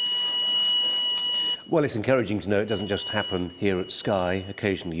 Well, it's encouraging to know it doesn't just happen here at Sky.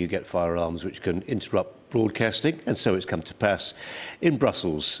 Occasionally you get fire alarms which can interrupt broadcasting, and so it's come to pass in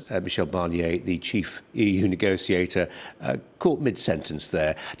Brussels. Michel Barnier, the chief EU negotiator, caught mid-sentence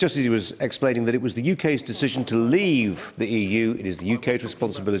there, just as he was explaining that it was the UK's decision to leave the EU. It is the UK's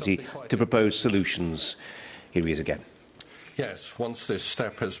responsibility to propose solutions. Here he is again. Yes, once this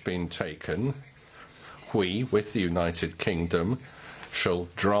step has been taken, we, with the United Kingdom, shall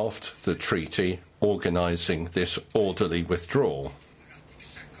draft the treaty organising this orderly withdrawal.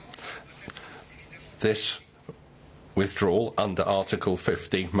 This withdrawal under Article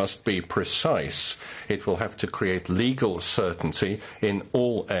 50 must be precise. It will have to create legal certainty in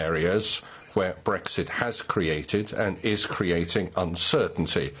all areas where Brexit has created and is creating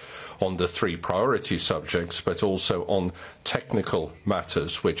uncertainty on the three priority subjects, but also on technical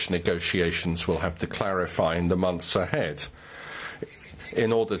matters which negotiations will have to clarify in the months ahead.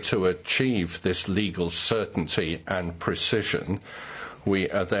 In order to achieve this legal certainty and precision, we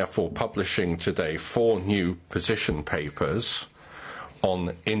are therefore publishing today 4 new position papers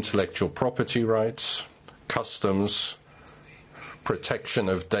on intellectual property rights, customs, protection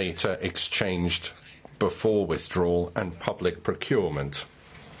of data exchanged before withdrawal, and public procurement.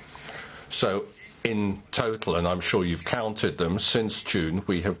 So in total, and I'm sure you've counted them, since June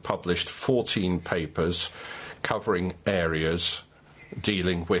we have published 14 papers covering areas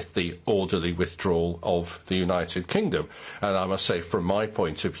dealing with the orderly withdrawal of the United Kingdom. And I must say, from my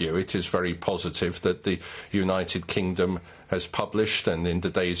point of view, it is very positive that the United Kingdom has published, and in the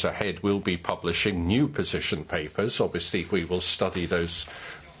days ahead will be publishing, new position papers. Obviously, we will study those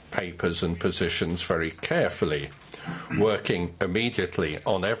papers and positions very carefully, working immediately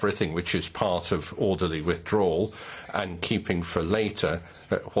on everything which is part of orderly withdrawal and keeping for later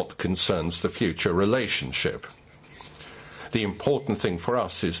what concerns the future relationship. The important thing for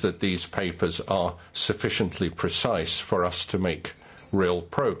us is that these papers are sufficiently precise for us to make real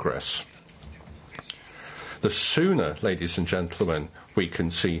progress. The sooner, ladies and gentlemen, we can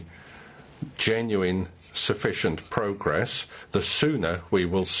see genuine, sufficient progress, the sooner we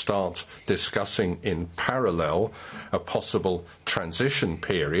will start discussing in parallel a possible transition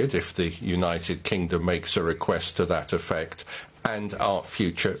period, if the United Kingdom makes a request to that effect, and our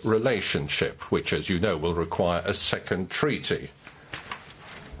future relationship, which, as you know, will require a second treaty.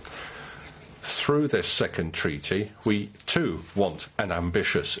 Through this second treaty, we too want an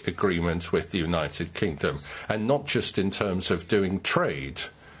ambitious agreement with the United Kingdom, and not just in terms of doing trade,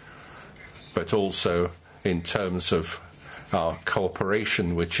 but also in terms of our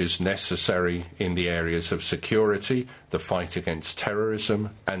cooperation which is necessary in the areas of security, the fight against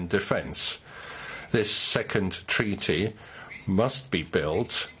terrorism and defence. This second treaty must be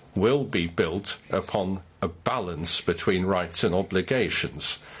built, will be built upon a balance between rights and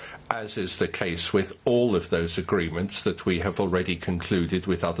obligations, as is the case with all of those agreements that we have already concluded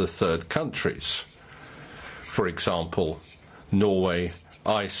with other third countries. For example, Norway,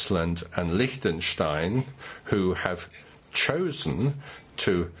 Iceland and Liechtenstein, who have chosen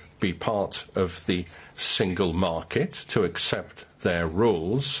to be part of the single market, to accept their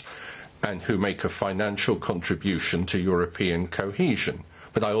rules, and who make a financial contribution to European cohesion.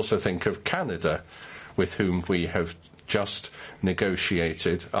 But I also think of Canada, with whom we have just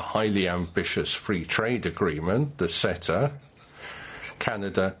negotiated a highly ambitious free trade agreement, the CETA.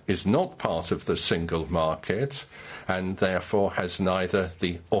 Canada is not part of the single market and therefore has neither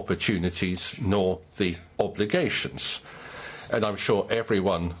the opportunities nor the obligations. And I'm sure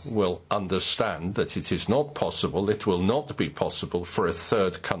everyone will understand that it is not possible, it will not be possible for a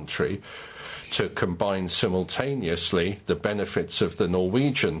third country to combine simultaneously the benefits of the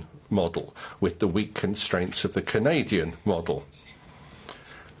Norwegian model with the weak constraints of the Canadian model.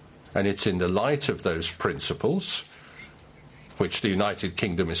 And it's in the light of those principles, which the United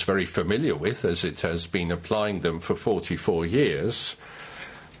Kingdom is very familiar with, as it has been applying them for 44 years,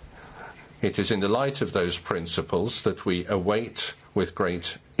 it is in the light of those principles that we await with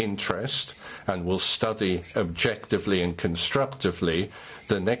great interest and will study objectively and constructively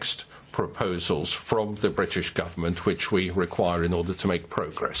the next proposals from the British government which we require in order to make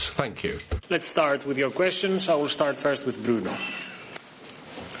progress. Thank you. Let's start with your questions. I will start first with Bruno.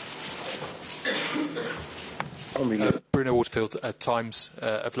 Bruno Waterfield, Times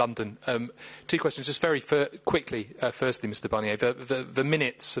of London. 2 questions, just very quickly. Firstly, Mr Barnier, the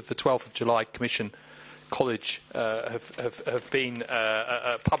minutes of the 12th of July Commission College have been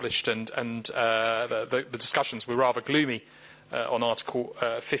published, and the discussions were rather gloomy on Article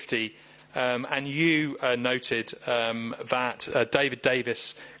 50. And you noted that David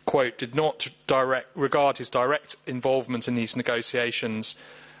Davis, quote, did not regard his direct involvement in these negotiations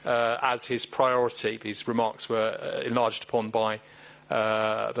as his priority. These remarks were enlarged upon by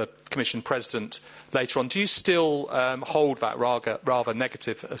the Commission President later on. Do you still hold that rather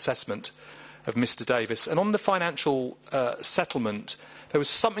negative assessment of Mr Davis? And on the financial settlement, there was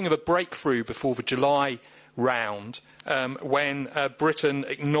something of a breakthrough before the July round when Britain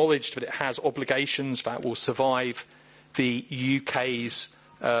acknowledged that it has obligations that will survive the UK's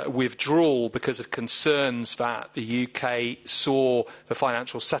withdrawal because of concerns that the UK saw the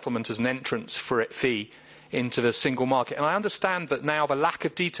financial settlement as an entrance fee into the single market. And I understand that now the lack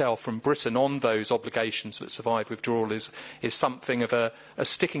of detail from Britain on those obligations that survive withdrawal is something of a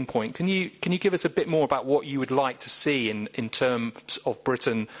sticking point. Can you give us a bit more about what you would like to see in terms of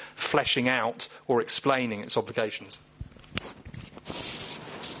Britain fleshing out or explaining its obligations?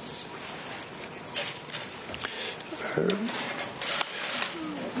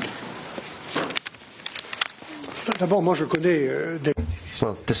 D'abord, moi je connais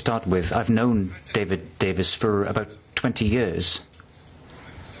Well, to start with, I've known David Davis for about 20 years.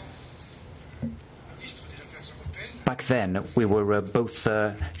 Back then, we were both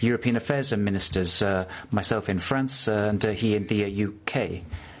European Affairs ministers, myself in France and he in the UK.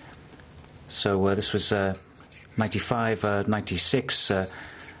 So this was 95, 96,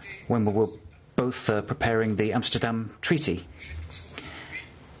 when we were both preparing the Amsterdam Treaty.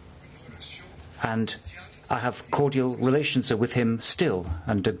 And I have cordial relations with him still,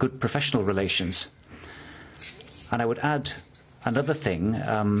 and good professional relations. And I would add another thing,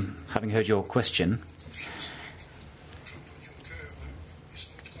 having heard your question.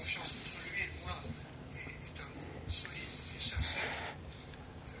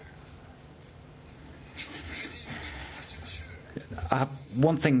 I have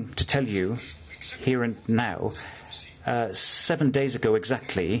one thing to tell you here and now. 7 days ago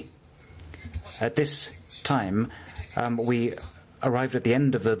exactly, at this time, we arrived at the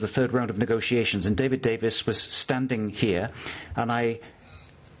end of the third round of negotiations, and David Davis was standing here, and I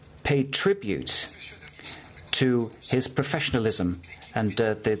paid tribute to his professionalism and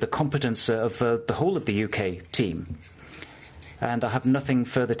the competence of the whole of the UK team. And I have nothing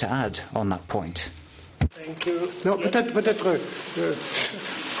further to add on that point. Thank you. Non, peut-être.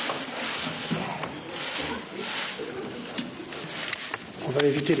 On va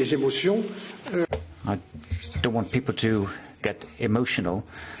éviter les émotions. I don't want people to get emotional,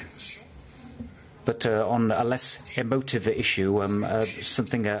 but on a less emotive issue,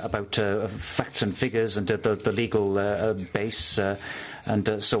 something about facts and figures and the legal base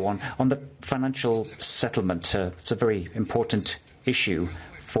and so on. On the financial settlement, it's a very important issue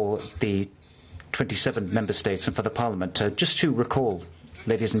for the 27 member states and for the Parliament. Just to recall,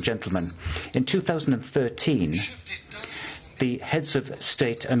 ladies and gentlemen, in 2013, the heads of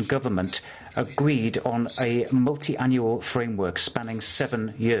state and government agreed on a multi-annual framework spanning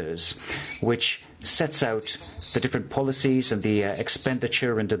 7 years, which sets out the different policies and the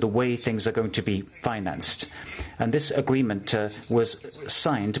expenditure and the way things are going to be financed. And this agreement was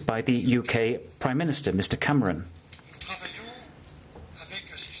signed by the UK Prime Minister, Mr. Cameron.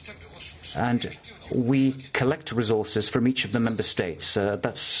 And we collect resources from each of the member states.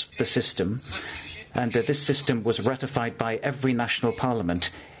 That's the system. And this system was ratified by every national parliament,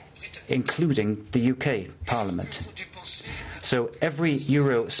 including the UK Parliament. So every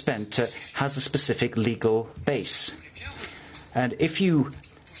euro spent has a specific legal base. And if you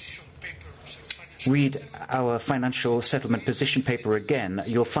read our financial settlement position paper again,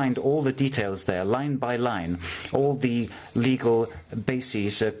 you'll find all the details there, line by line, all the legal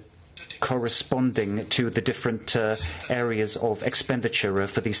bases corresponding to the different areas of expenditure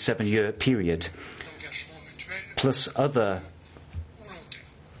for the 7-year period, plus other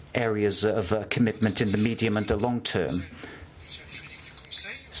areas of commitment in the medium and the long term.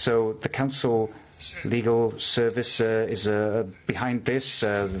 So the Council Legal Service is behind this,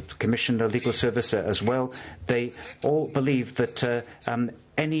 the Commission Legal Service as well. They all believe that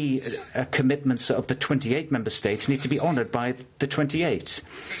any commitments of the 28 member states need to be honoured by the 28.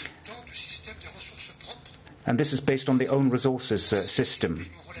 And this is based on the own resources system.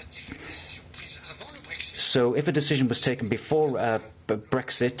 So if a decision was taken before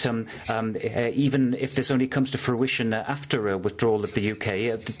Brexit, even if this only comes to fruition after a withdrawal of the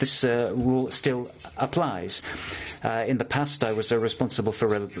UK, this rule still applies. In the past, I was responsible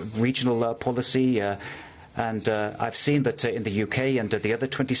for a regional policy, and I've seen that in the UK and the other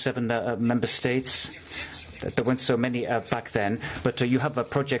 27 member states, there weren't so many back then, but you have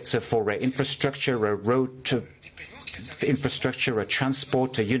projects for infrastructure, road infrastructure,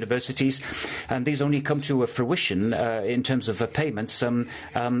 transport, universities, and these only come to fruition in terms of payments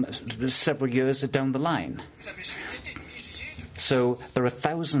several years down the line. So there are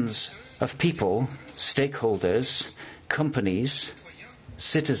thousands of people, stakeholders, companies,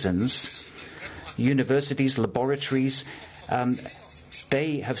 citizens, universities, laboratories.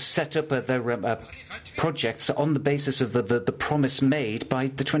 They have set up their projects on the basis of the promise made by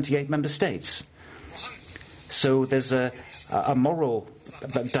the 28 member states. So there's a moral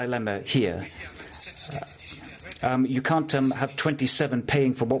dilemma here. You can't have 27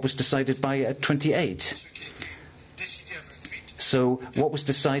 paying for what was decided by 28. So what was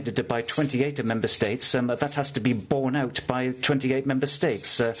decided by 28 member states, that has to be borne out by 28 member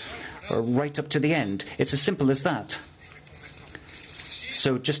states right up to the end. It's as simple as that.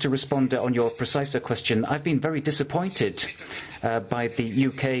 So just to respond on your precise question, I've been very disappointed by the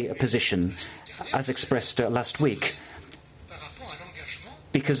UK position as expressed last week,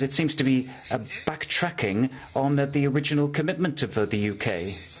 because it seems to be backtracking on the original commitment of the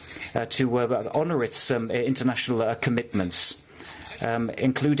UK to honour its international commitments.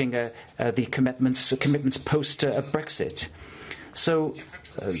 including the commitments post-Brexit. So,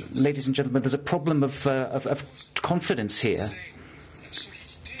 ladies and gentlemen, there's a problem of confidence here.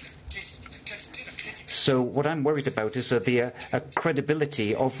 So what I'm worried about is the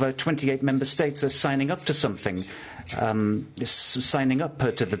credibility of 28 member states signing up to something, signing up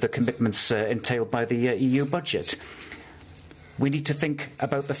to the commitments entailed by the EU budget. We need to think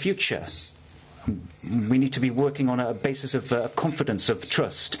about the future. We need to be working on a basis of confidence, of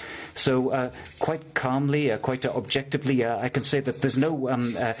trust. So quite calmly, quite objectively, I can say that there's no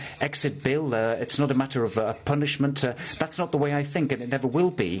exit bill. It's not a matter of punishment. That's not the way I think, and it never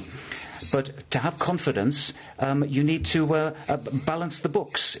will be. But to have confidence, you need to balance the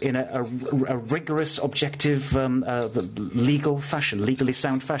books in a rigorous, objective, legal fashion, legally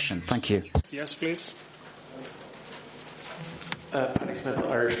sound fashion. Thank you. Yes, please. Paddy Smith,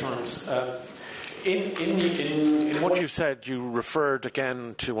 Irish Times. In what you said, you referred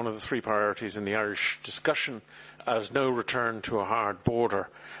again to one of the three priorities in the Irish discussion as no return to a hard border.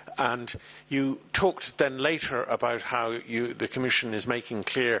 And you talked then later about how the Commission is making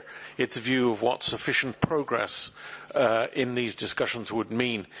clear its view of what sufficient progress in these discussions would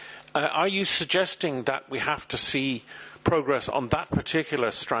mean. Are you suggesting that we have to see progress on that particular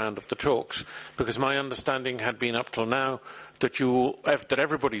strand of the talks? Because my understanding had been up till now that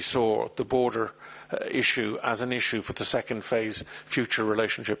everybody saw the border issue as an issue for the second phase future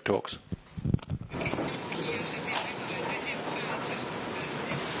relationship talks.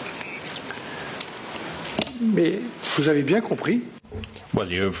 Mais vous avez bien compris.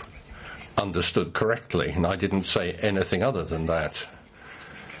 Well, you've understood correctly, and I didn't say anything other than that.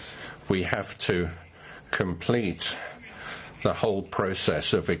 We have to complete the whole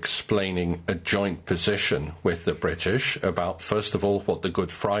process of explaining a joint position with the British about, first of all, what the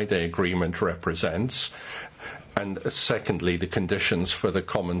Good Friday Agreement represents, and secondly, the conditions for the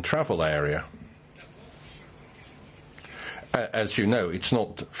common travel area. As you know, it's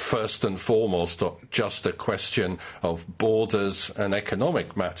not first and foremost just a question of borders and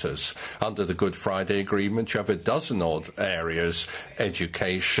economic matters. Under the Good Friday Agreement, you have a dozen odd areas: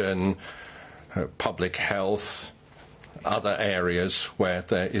 education, public health, other areas where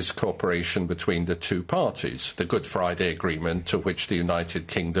there is cooperation between the two parties. The Good Friday Agreement, to which the United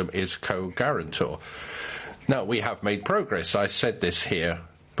Kingdom is co-guarantor. Now, we have made progress. I said this here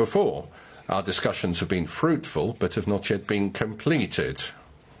before. Our discussions have been fruitful, but have not yet been completed.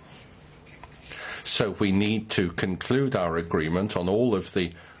 So we need to conclude our agreement on all of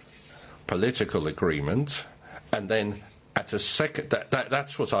the political agreement, and then at a second,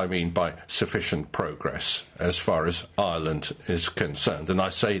 that's what I mean by sufficient progress as far as Ireland is concerned. And I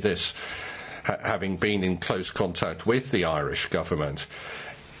say this having been in close contact with the Irish government.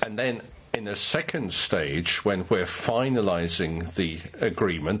 And then in a second stage, when we're finalising the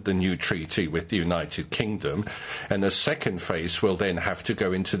agreement, the new treaty with the United Kingdom, and the second phase will then have to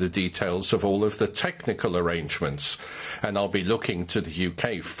go into the details of all of the technical arrangements. And I'll be looking to the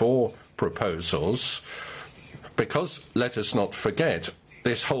UK for proposals, because, let us not forget,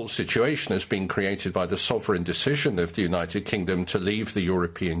 this whole situation has been created by the sovereign decision of the United Kingdom to leave the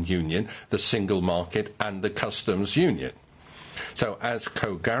European Union, the single market and the customs union. So as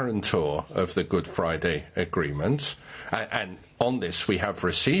co-guarantor of the Good Friday Agreement, and on this we have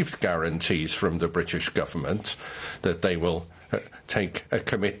received guarantees from the British government that they will take a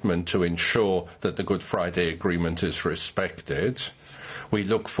commitment to ensure that the Good Friday Agreement is respected. We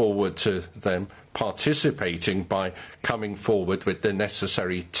look forward to them participating by coming forward with the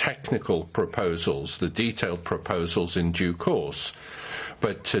necessary technical proposals, the detailed proposals in due course.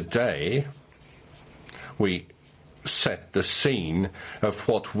 But today we set the scene of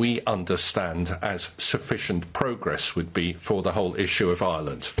what we understand as sufficient progress would be for the whole issue of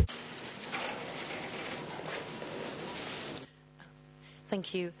Ireland.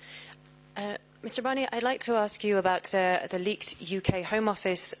 Thank you. Mr Barnier, I'd like to ask you about the leaked UK Home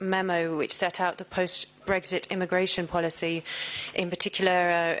Office memo which set out the post-Brexit immigration policy, in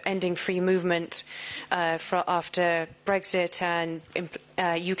particular ending free movement after Brexit and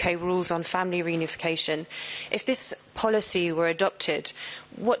UK rules on family reunification. If this policy were adopted,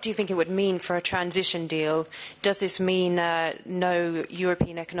 what do you think it would mean for a transition deal? Does this mean no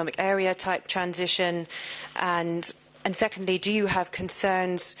European Economic Area type transition? And secondly, do you have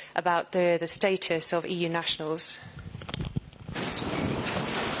concerns about the status of EU nationals?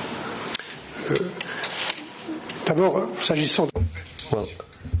 Well,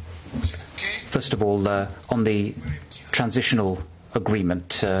 first of all, on the transitional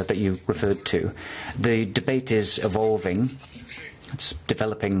agreement that you referred to, the debate is evolving. It's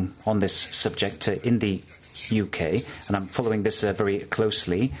developing on this subject in the UK, and I'm following this very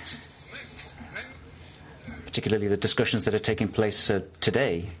closely, particularly the discussions that are taking place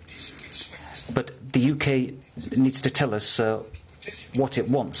today. But the UK needs to tell us what it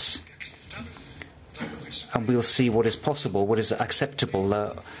wants, and we'll see what is possible, what is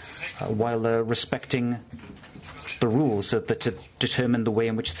acceptable, while respecting the rules that determine the way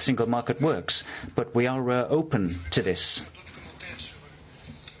in which the single market works. But we are open to this.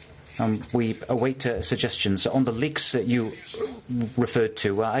 We await suggestions. On the leaks that you referred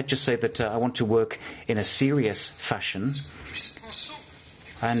to, I'd just say that I want to work in a serious fashion,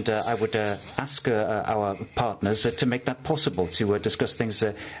 and I would ask our partners to make that possible, to discuss things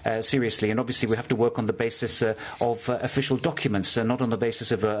seriously. And obviously we have to work on the basis of official documents, not on the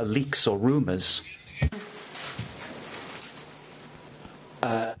basis of leaks or rumours.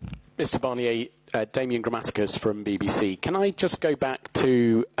 Mr Barnier, Damien Grammaticus from BBC. Can I just go back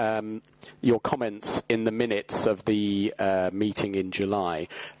to your comments in the minutes of the meeting in July?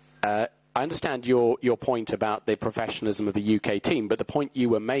 I understand your point about the professionalism of the UK team, but the point you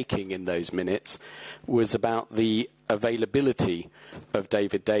were making in those minutes was about the availability of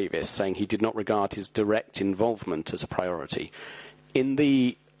David Davis, saying he did not regard his direct involvement as a priority. In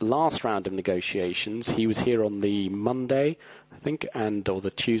the last round of negotiations, he was here on the Monday, I think, or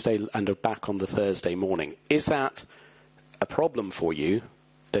the Tuesday, and back on the Thursday morning. Is that a problem for you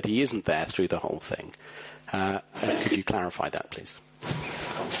that he isn't there through the whole thing? Could you clarify that, please?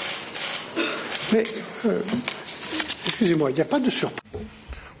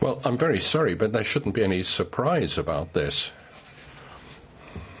 Well, I'm very sorry, but there shouldn't be any surprise about this.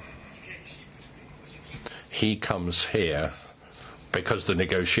 He comes here because the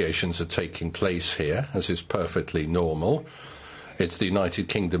negotiations are taking place here, as is perfectly normal. It's the United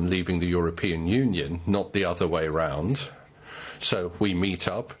Kingdom leaving the European Union, not the other way round. So we meet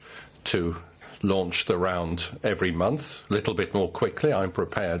up to launch the round every month, a little bit more quickly. I'm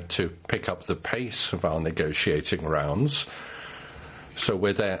prepared to pick up the pace of our negotiating rounds. So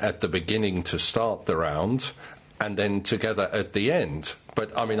we're there at the beginning to start the round, and then together at the end.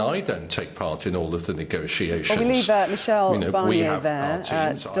 But, I mean, I don't take part in all of the negotiations. Well, we leave Michel Barnier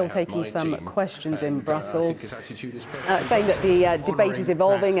there, still taking some questions in Brussels, saying that the debate is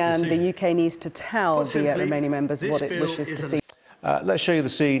evolving and the UK needs to tell the remaining members what it wishes to see. Let's show you the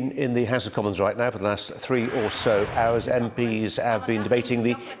scene in the House of Commons right now. For the last 3 or so hours, MPs have been debating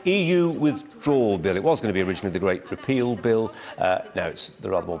the EU Withdrawal Bill. It was going to be originally the Great Repeal Bill. Now it's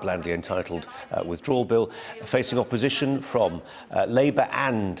the rather more blandly entitled Withdrawal Bill, facing opposition from Labour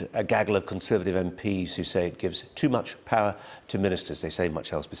and a gaggle of Conservative MPs who say it gives too much power to ministers. They say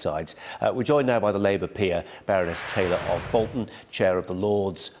much else besides. We're joined now by the Labour peer, Baroness Taylor of Bolton, Chair of the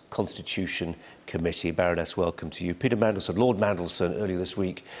Lords Constitution Committee. Baroness, welcome to you. Peter Mandelson, Lord Mandelson, earlier this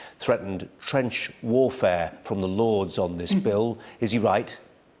week threatened trench warfare from the Lords on this bill. Is he right?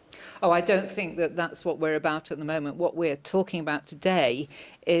 Oh, I don't think that that's what we're about at the moment. What we're talking about today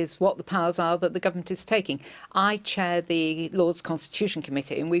is what the powers are that the government is taking. I chair the Lords Constitution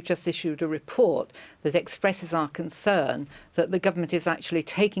Committee, and we've just issued a report that expresses our concern that the government is actually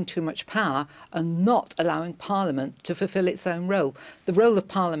taking too much power and not allowing Parliament to fulfil its own role. The role of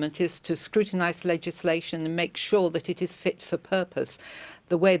Parliament is to scrutinise legislation and make sure that it is fit for purpose.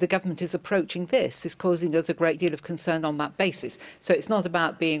 The way the government is approaching this is causing us a great deal of concern on that basis. So it's not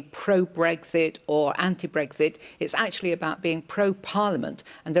about being pro-Brexit or anti-Brexit. It's actually about being pro-Parliament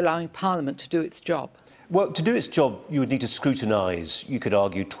and allowing Parliament to do its job. Well, to do its job, you would need to scrutinise, you could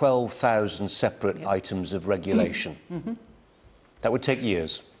argue, 12,000 separate items of regulation. That would take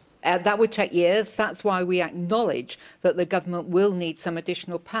years. That would take years. That's why we acknowledge that the government will need some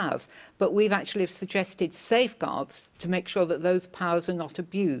additional powers. But we've actually suggested safeguards to make sure that those powers are not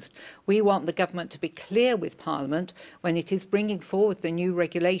abused. We want the government to be clear with Parliament when it is bringing forward the new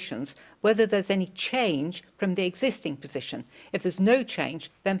regulations, whether there's any change from the existing position. If there's no change,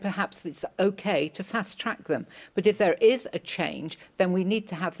 then perhaps it's OK to fast-track them. But if there is a change, then we need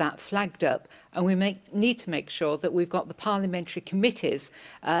to have that flagged up, and we need to make sure that we've got the parliamentary committees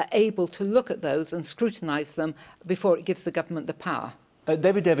able to look at those and scrutinise them before it gives the government the power.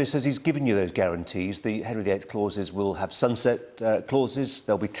 David Davis says he's given you those guarantees. The Henry VIII clauses will have sunset clauses.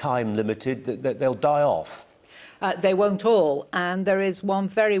 They'll be time limited. They'll die off. They won't all, and there is one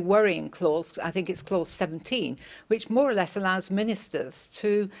very worrying clause, I think it's clause 17, which more or less allows ministers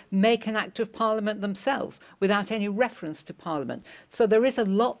to make an act of Parliament themselves without any reference to Parliament. So there is a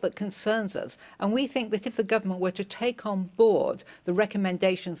lot that concerns us, and we think that if the government were to take on board the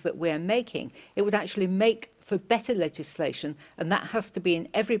recommendations that we're making, it would actually make for better legislation, and that has to be in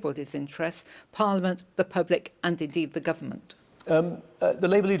everybody's interest, Parliament, the public and indeed the government. The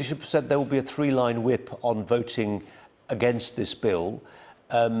Labour leadership said there will be a three-line whip on voting against this bill.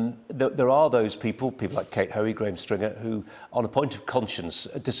 There are those people like Kate Hoey, Graham Stringer, who, on a point of conscience,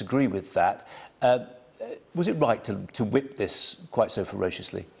 disagree with that. Was it right to whip this quite so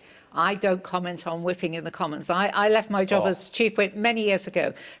ferociously? I don't comment on whipping in the Commons. I left my job as Chief Whip many years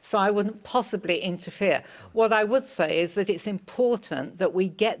ago, so I wouldn't possibly interfere. What I would say is that it's important that we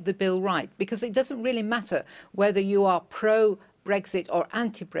get the bill right, because it doesn't really matter whether you are pro-Brexit or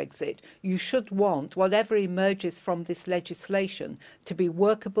anti-Brexit. You should want whatever emerges from this legislation to be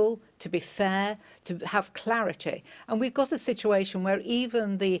workable, to be fair, to have clarity. And we've got a situation where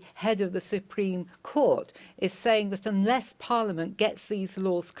even the head of the Supreme Court is saying that unless Parliament gets these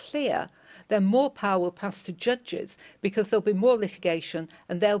laws clear, then more power will pass to judges, because there'll be more litigation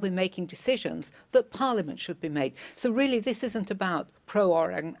and they'll be making decisions that Parliament should be made. So really this isn't about pro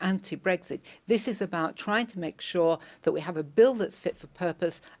or anti-Brexit. This is about trying to make sure that we have a bill that's fit for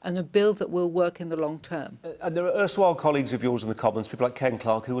purpose and a bill that will work in the long term. And there are erstwhile colleagues of yours in the Commons, people like Ken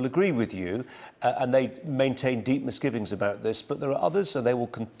Clarke, who will agree with you, and they maintain deep misgivings about this. But there are others, and they will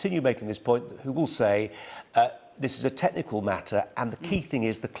continue making this point, who will say this is a technical matter, and the key thing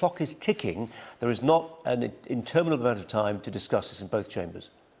is the clock is ticking. There is not an interminable amount of time to discuss this in both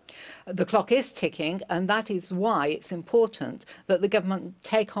chambers. The clock is ticking, and that is why it's important that the government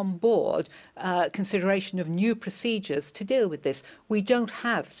take on board consideration of new procedures to deal with this. We don't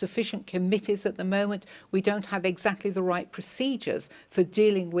have sufficient committees at the moment. We don't have exactly the right procedures for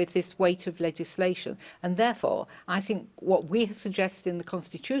dealing with this weight of legislation. And therefore, I think what we have suggested in the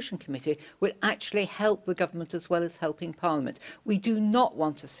Constitution Committee will actually help the government as well as helping Parliament. We do not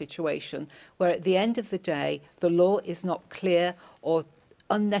want a situation where at the end of the day, the law is not clear or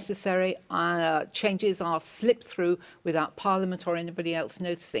unnecessary changes are slipped through without Parliament or anybody else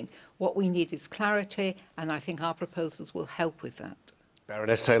noticing. What we need is clarity, and I think our proposals will help with that.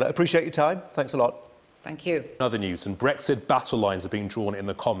 Baroness Taylor, appreciate your time. Thanks a lot. Thank you. Other news, and Brexit battle lines are being drawn in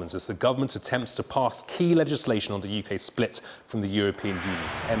the Commons as the government attempts to pass key legislation on the UK split from the European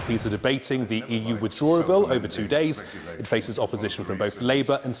Union. MPs are debating the EU Withdrawal Bill over 2 days. It faces opposition from both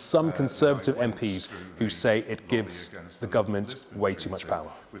Labour and some Conservative MPs who say it gives the government way too much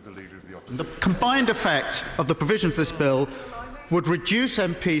power. The combined effect of the provisions of this bill would reduce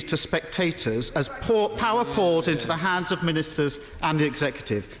MPs to spectators as power pours into the hands of ministers and the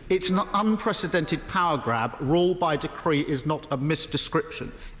executive. It's an unprecedented power grab. Rule by decree is not a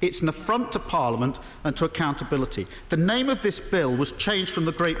misdescription. It's an affront to Parliament and to accountability. The name of this bill was changed from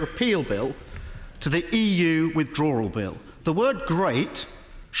the Great Repeal Bill to the EU Withdrawal Bill. The word great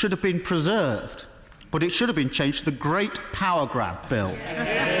should have been preserved, but it should have been changed to the Great Power Grab Bill.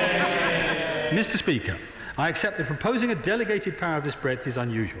 Mr. Speaker, I accept that proposing a delegated power of this breadth is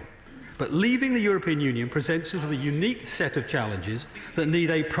unusual, but leaving the European Union presents us with a unique set of challenges that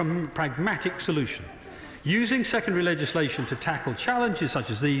need a pragmatic solution. Using secondary legislation to tackle challenges such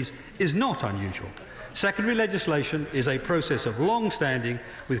as these is not unusual. Secondary legislation is a process of long standing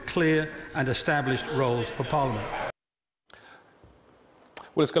with clear and established roles for Parliament.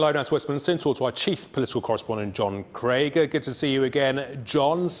 Well, let's go live now to Westminster and talk to our chief political correspondent, John Craig. Good to see you again,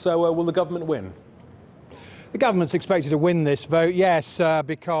 John. So will the government win? The government's expected to win this vote, yes,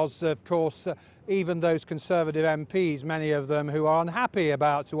 because, of course, even those Conservative MPs, many of them who are unhappy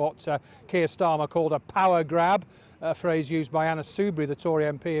about what Keir Starmer called a power grab, a phrase used by Anna Soubry, the Tory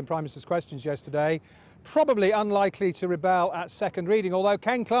MP, in Prime Minister's Questions yesterday, probably unlikely to rebel at second reading, although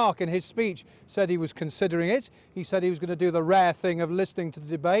Ken Clarke in his speech said he was considering it. He said he was going to do the rare thing of listening to the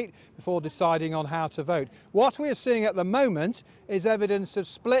debate before deciding on how to vote. What we are seeing at the moment is evidence of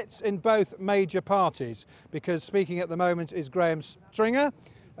splits in both major parties, because speaking at the moment is Graham Stringer,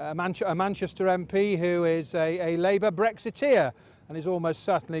 a Manchester MP who is a Labour Brexiteer and is almost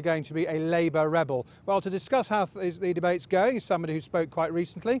certainly going to be a Labour rebel. Well, to discuss how the debate's going is somebody who spoke quite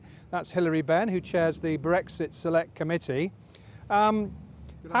recently. That's Hilary Benn, who chairs the Brexit Select Committee. How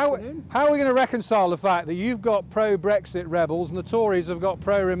are we going to reconcile the fact that you've got pro-Brexit rebels and the Tories have got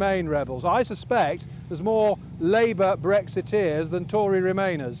pro-Remain rebels? I suspect there's more Labour Brexiteers than Tory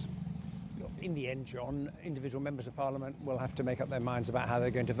Remainers. In the end, John, individual members of Parliament will have to make up their minds about how they're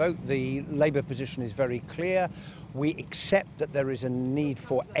going to vote. The Labour position is very clear. We accept that there is a need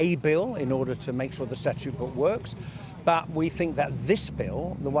for a bill in order to make sure the statute book works, but we think that this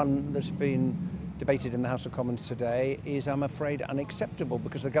bill, the one that's been debated in the House of Commons today, is, I'm afraid, unacceptable,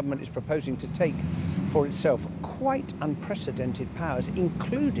 because the government is proposing to take for itself quite unprecedented powers,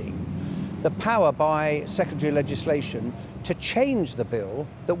 including the power by Secretary of Legislation to change the bill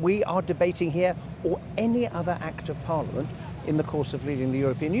that we are debating here or any other Act of Parliament in the course of leaving the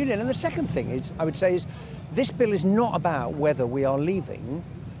European Union. And the second thing is, I would say, is this bill is not about whether we are leaving,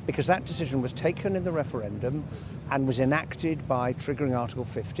 because that decision was taken in the referendum and was enacted by triggering Article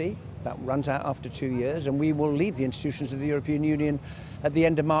 50. That runs out after 2 years, and we will leave the institutions of the European Union at the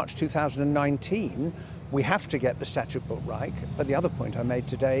end of March 2019. We have to get the statute book right, but the other point I made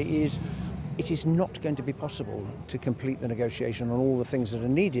today is it is not going to be possible to complete the negotiation on all the things that are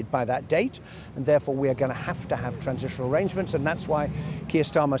needed by that date, and therefore we are going to have transitional arrangements, and that's why Keir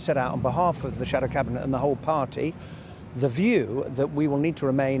Starmer set out on behalf of the Shadow Cabinet and the whole party the view that we will need to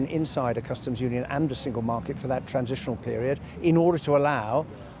remain inside a customs union and a single market for that transitional period in order to allow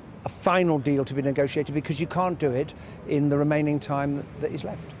a final deal to be negotiated, because you can't do it in the remaining time that is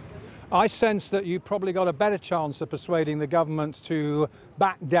left. I sense that you probably got a better chance of persuading the government to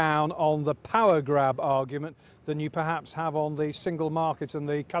back down on the power grab argument than you perhaps have on the single market and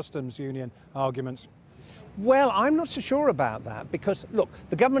the customs union arguments. Well, I'm not so sure about that, because, look,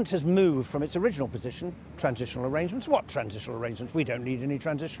 the government has moved from its original position, transitional arrangements. What transitional arrangements? We don't need any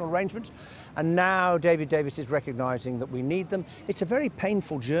transitional arrangements. And now David Davis is recognising that we need them. It's a very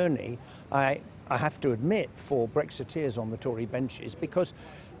painful journey, I have to admit, for Brexiteers on the Tory benches, because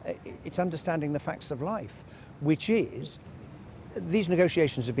it's understanding the facts of life, which is these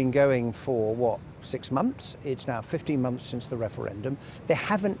negotiations have been going for, 6 months? It's now 15 months since the referendum. They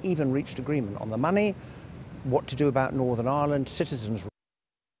haven't even reached agreement on the money, what to do about Northern Ireland, citizens'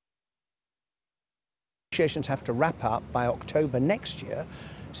 negotiations have to wrap up by October next year.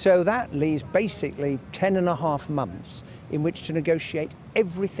 So that leaves basically 10.5 months in which to negotiate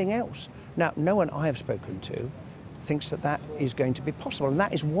everything else. Now, no one I have spoken to thinks that that is going to be possible, and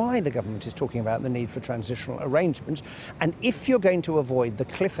that is why the government is talking about the need for transitional arrangements. And if you're going to avoid the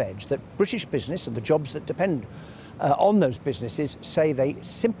cliff edge that British business and the jobs that depend on those businesses say they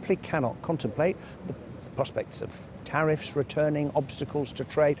simply cannot contemplate, the prospects of tariffs returning, obstacles to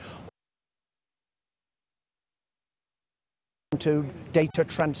trade, to data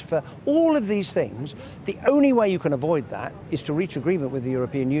transfer, all of these things, the only way you can avoid that is to reach agreement with the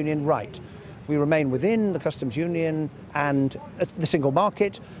European Union. Right, we remain within the customs union and the single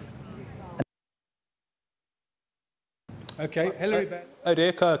market. Okay, Hilary Benn. Oh dear,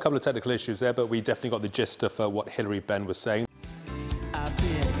 a couple of technical issues there, but we definitely got the gist of what Hilary Benn was saying.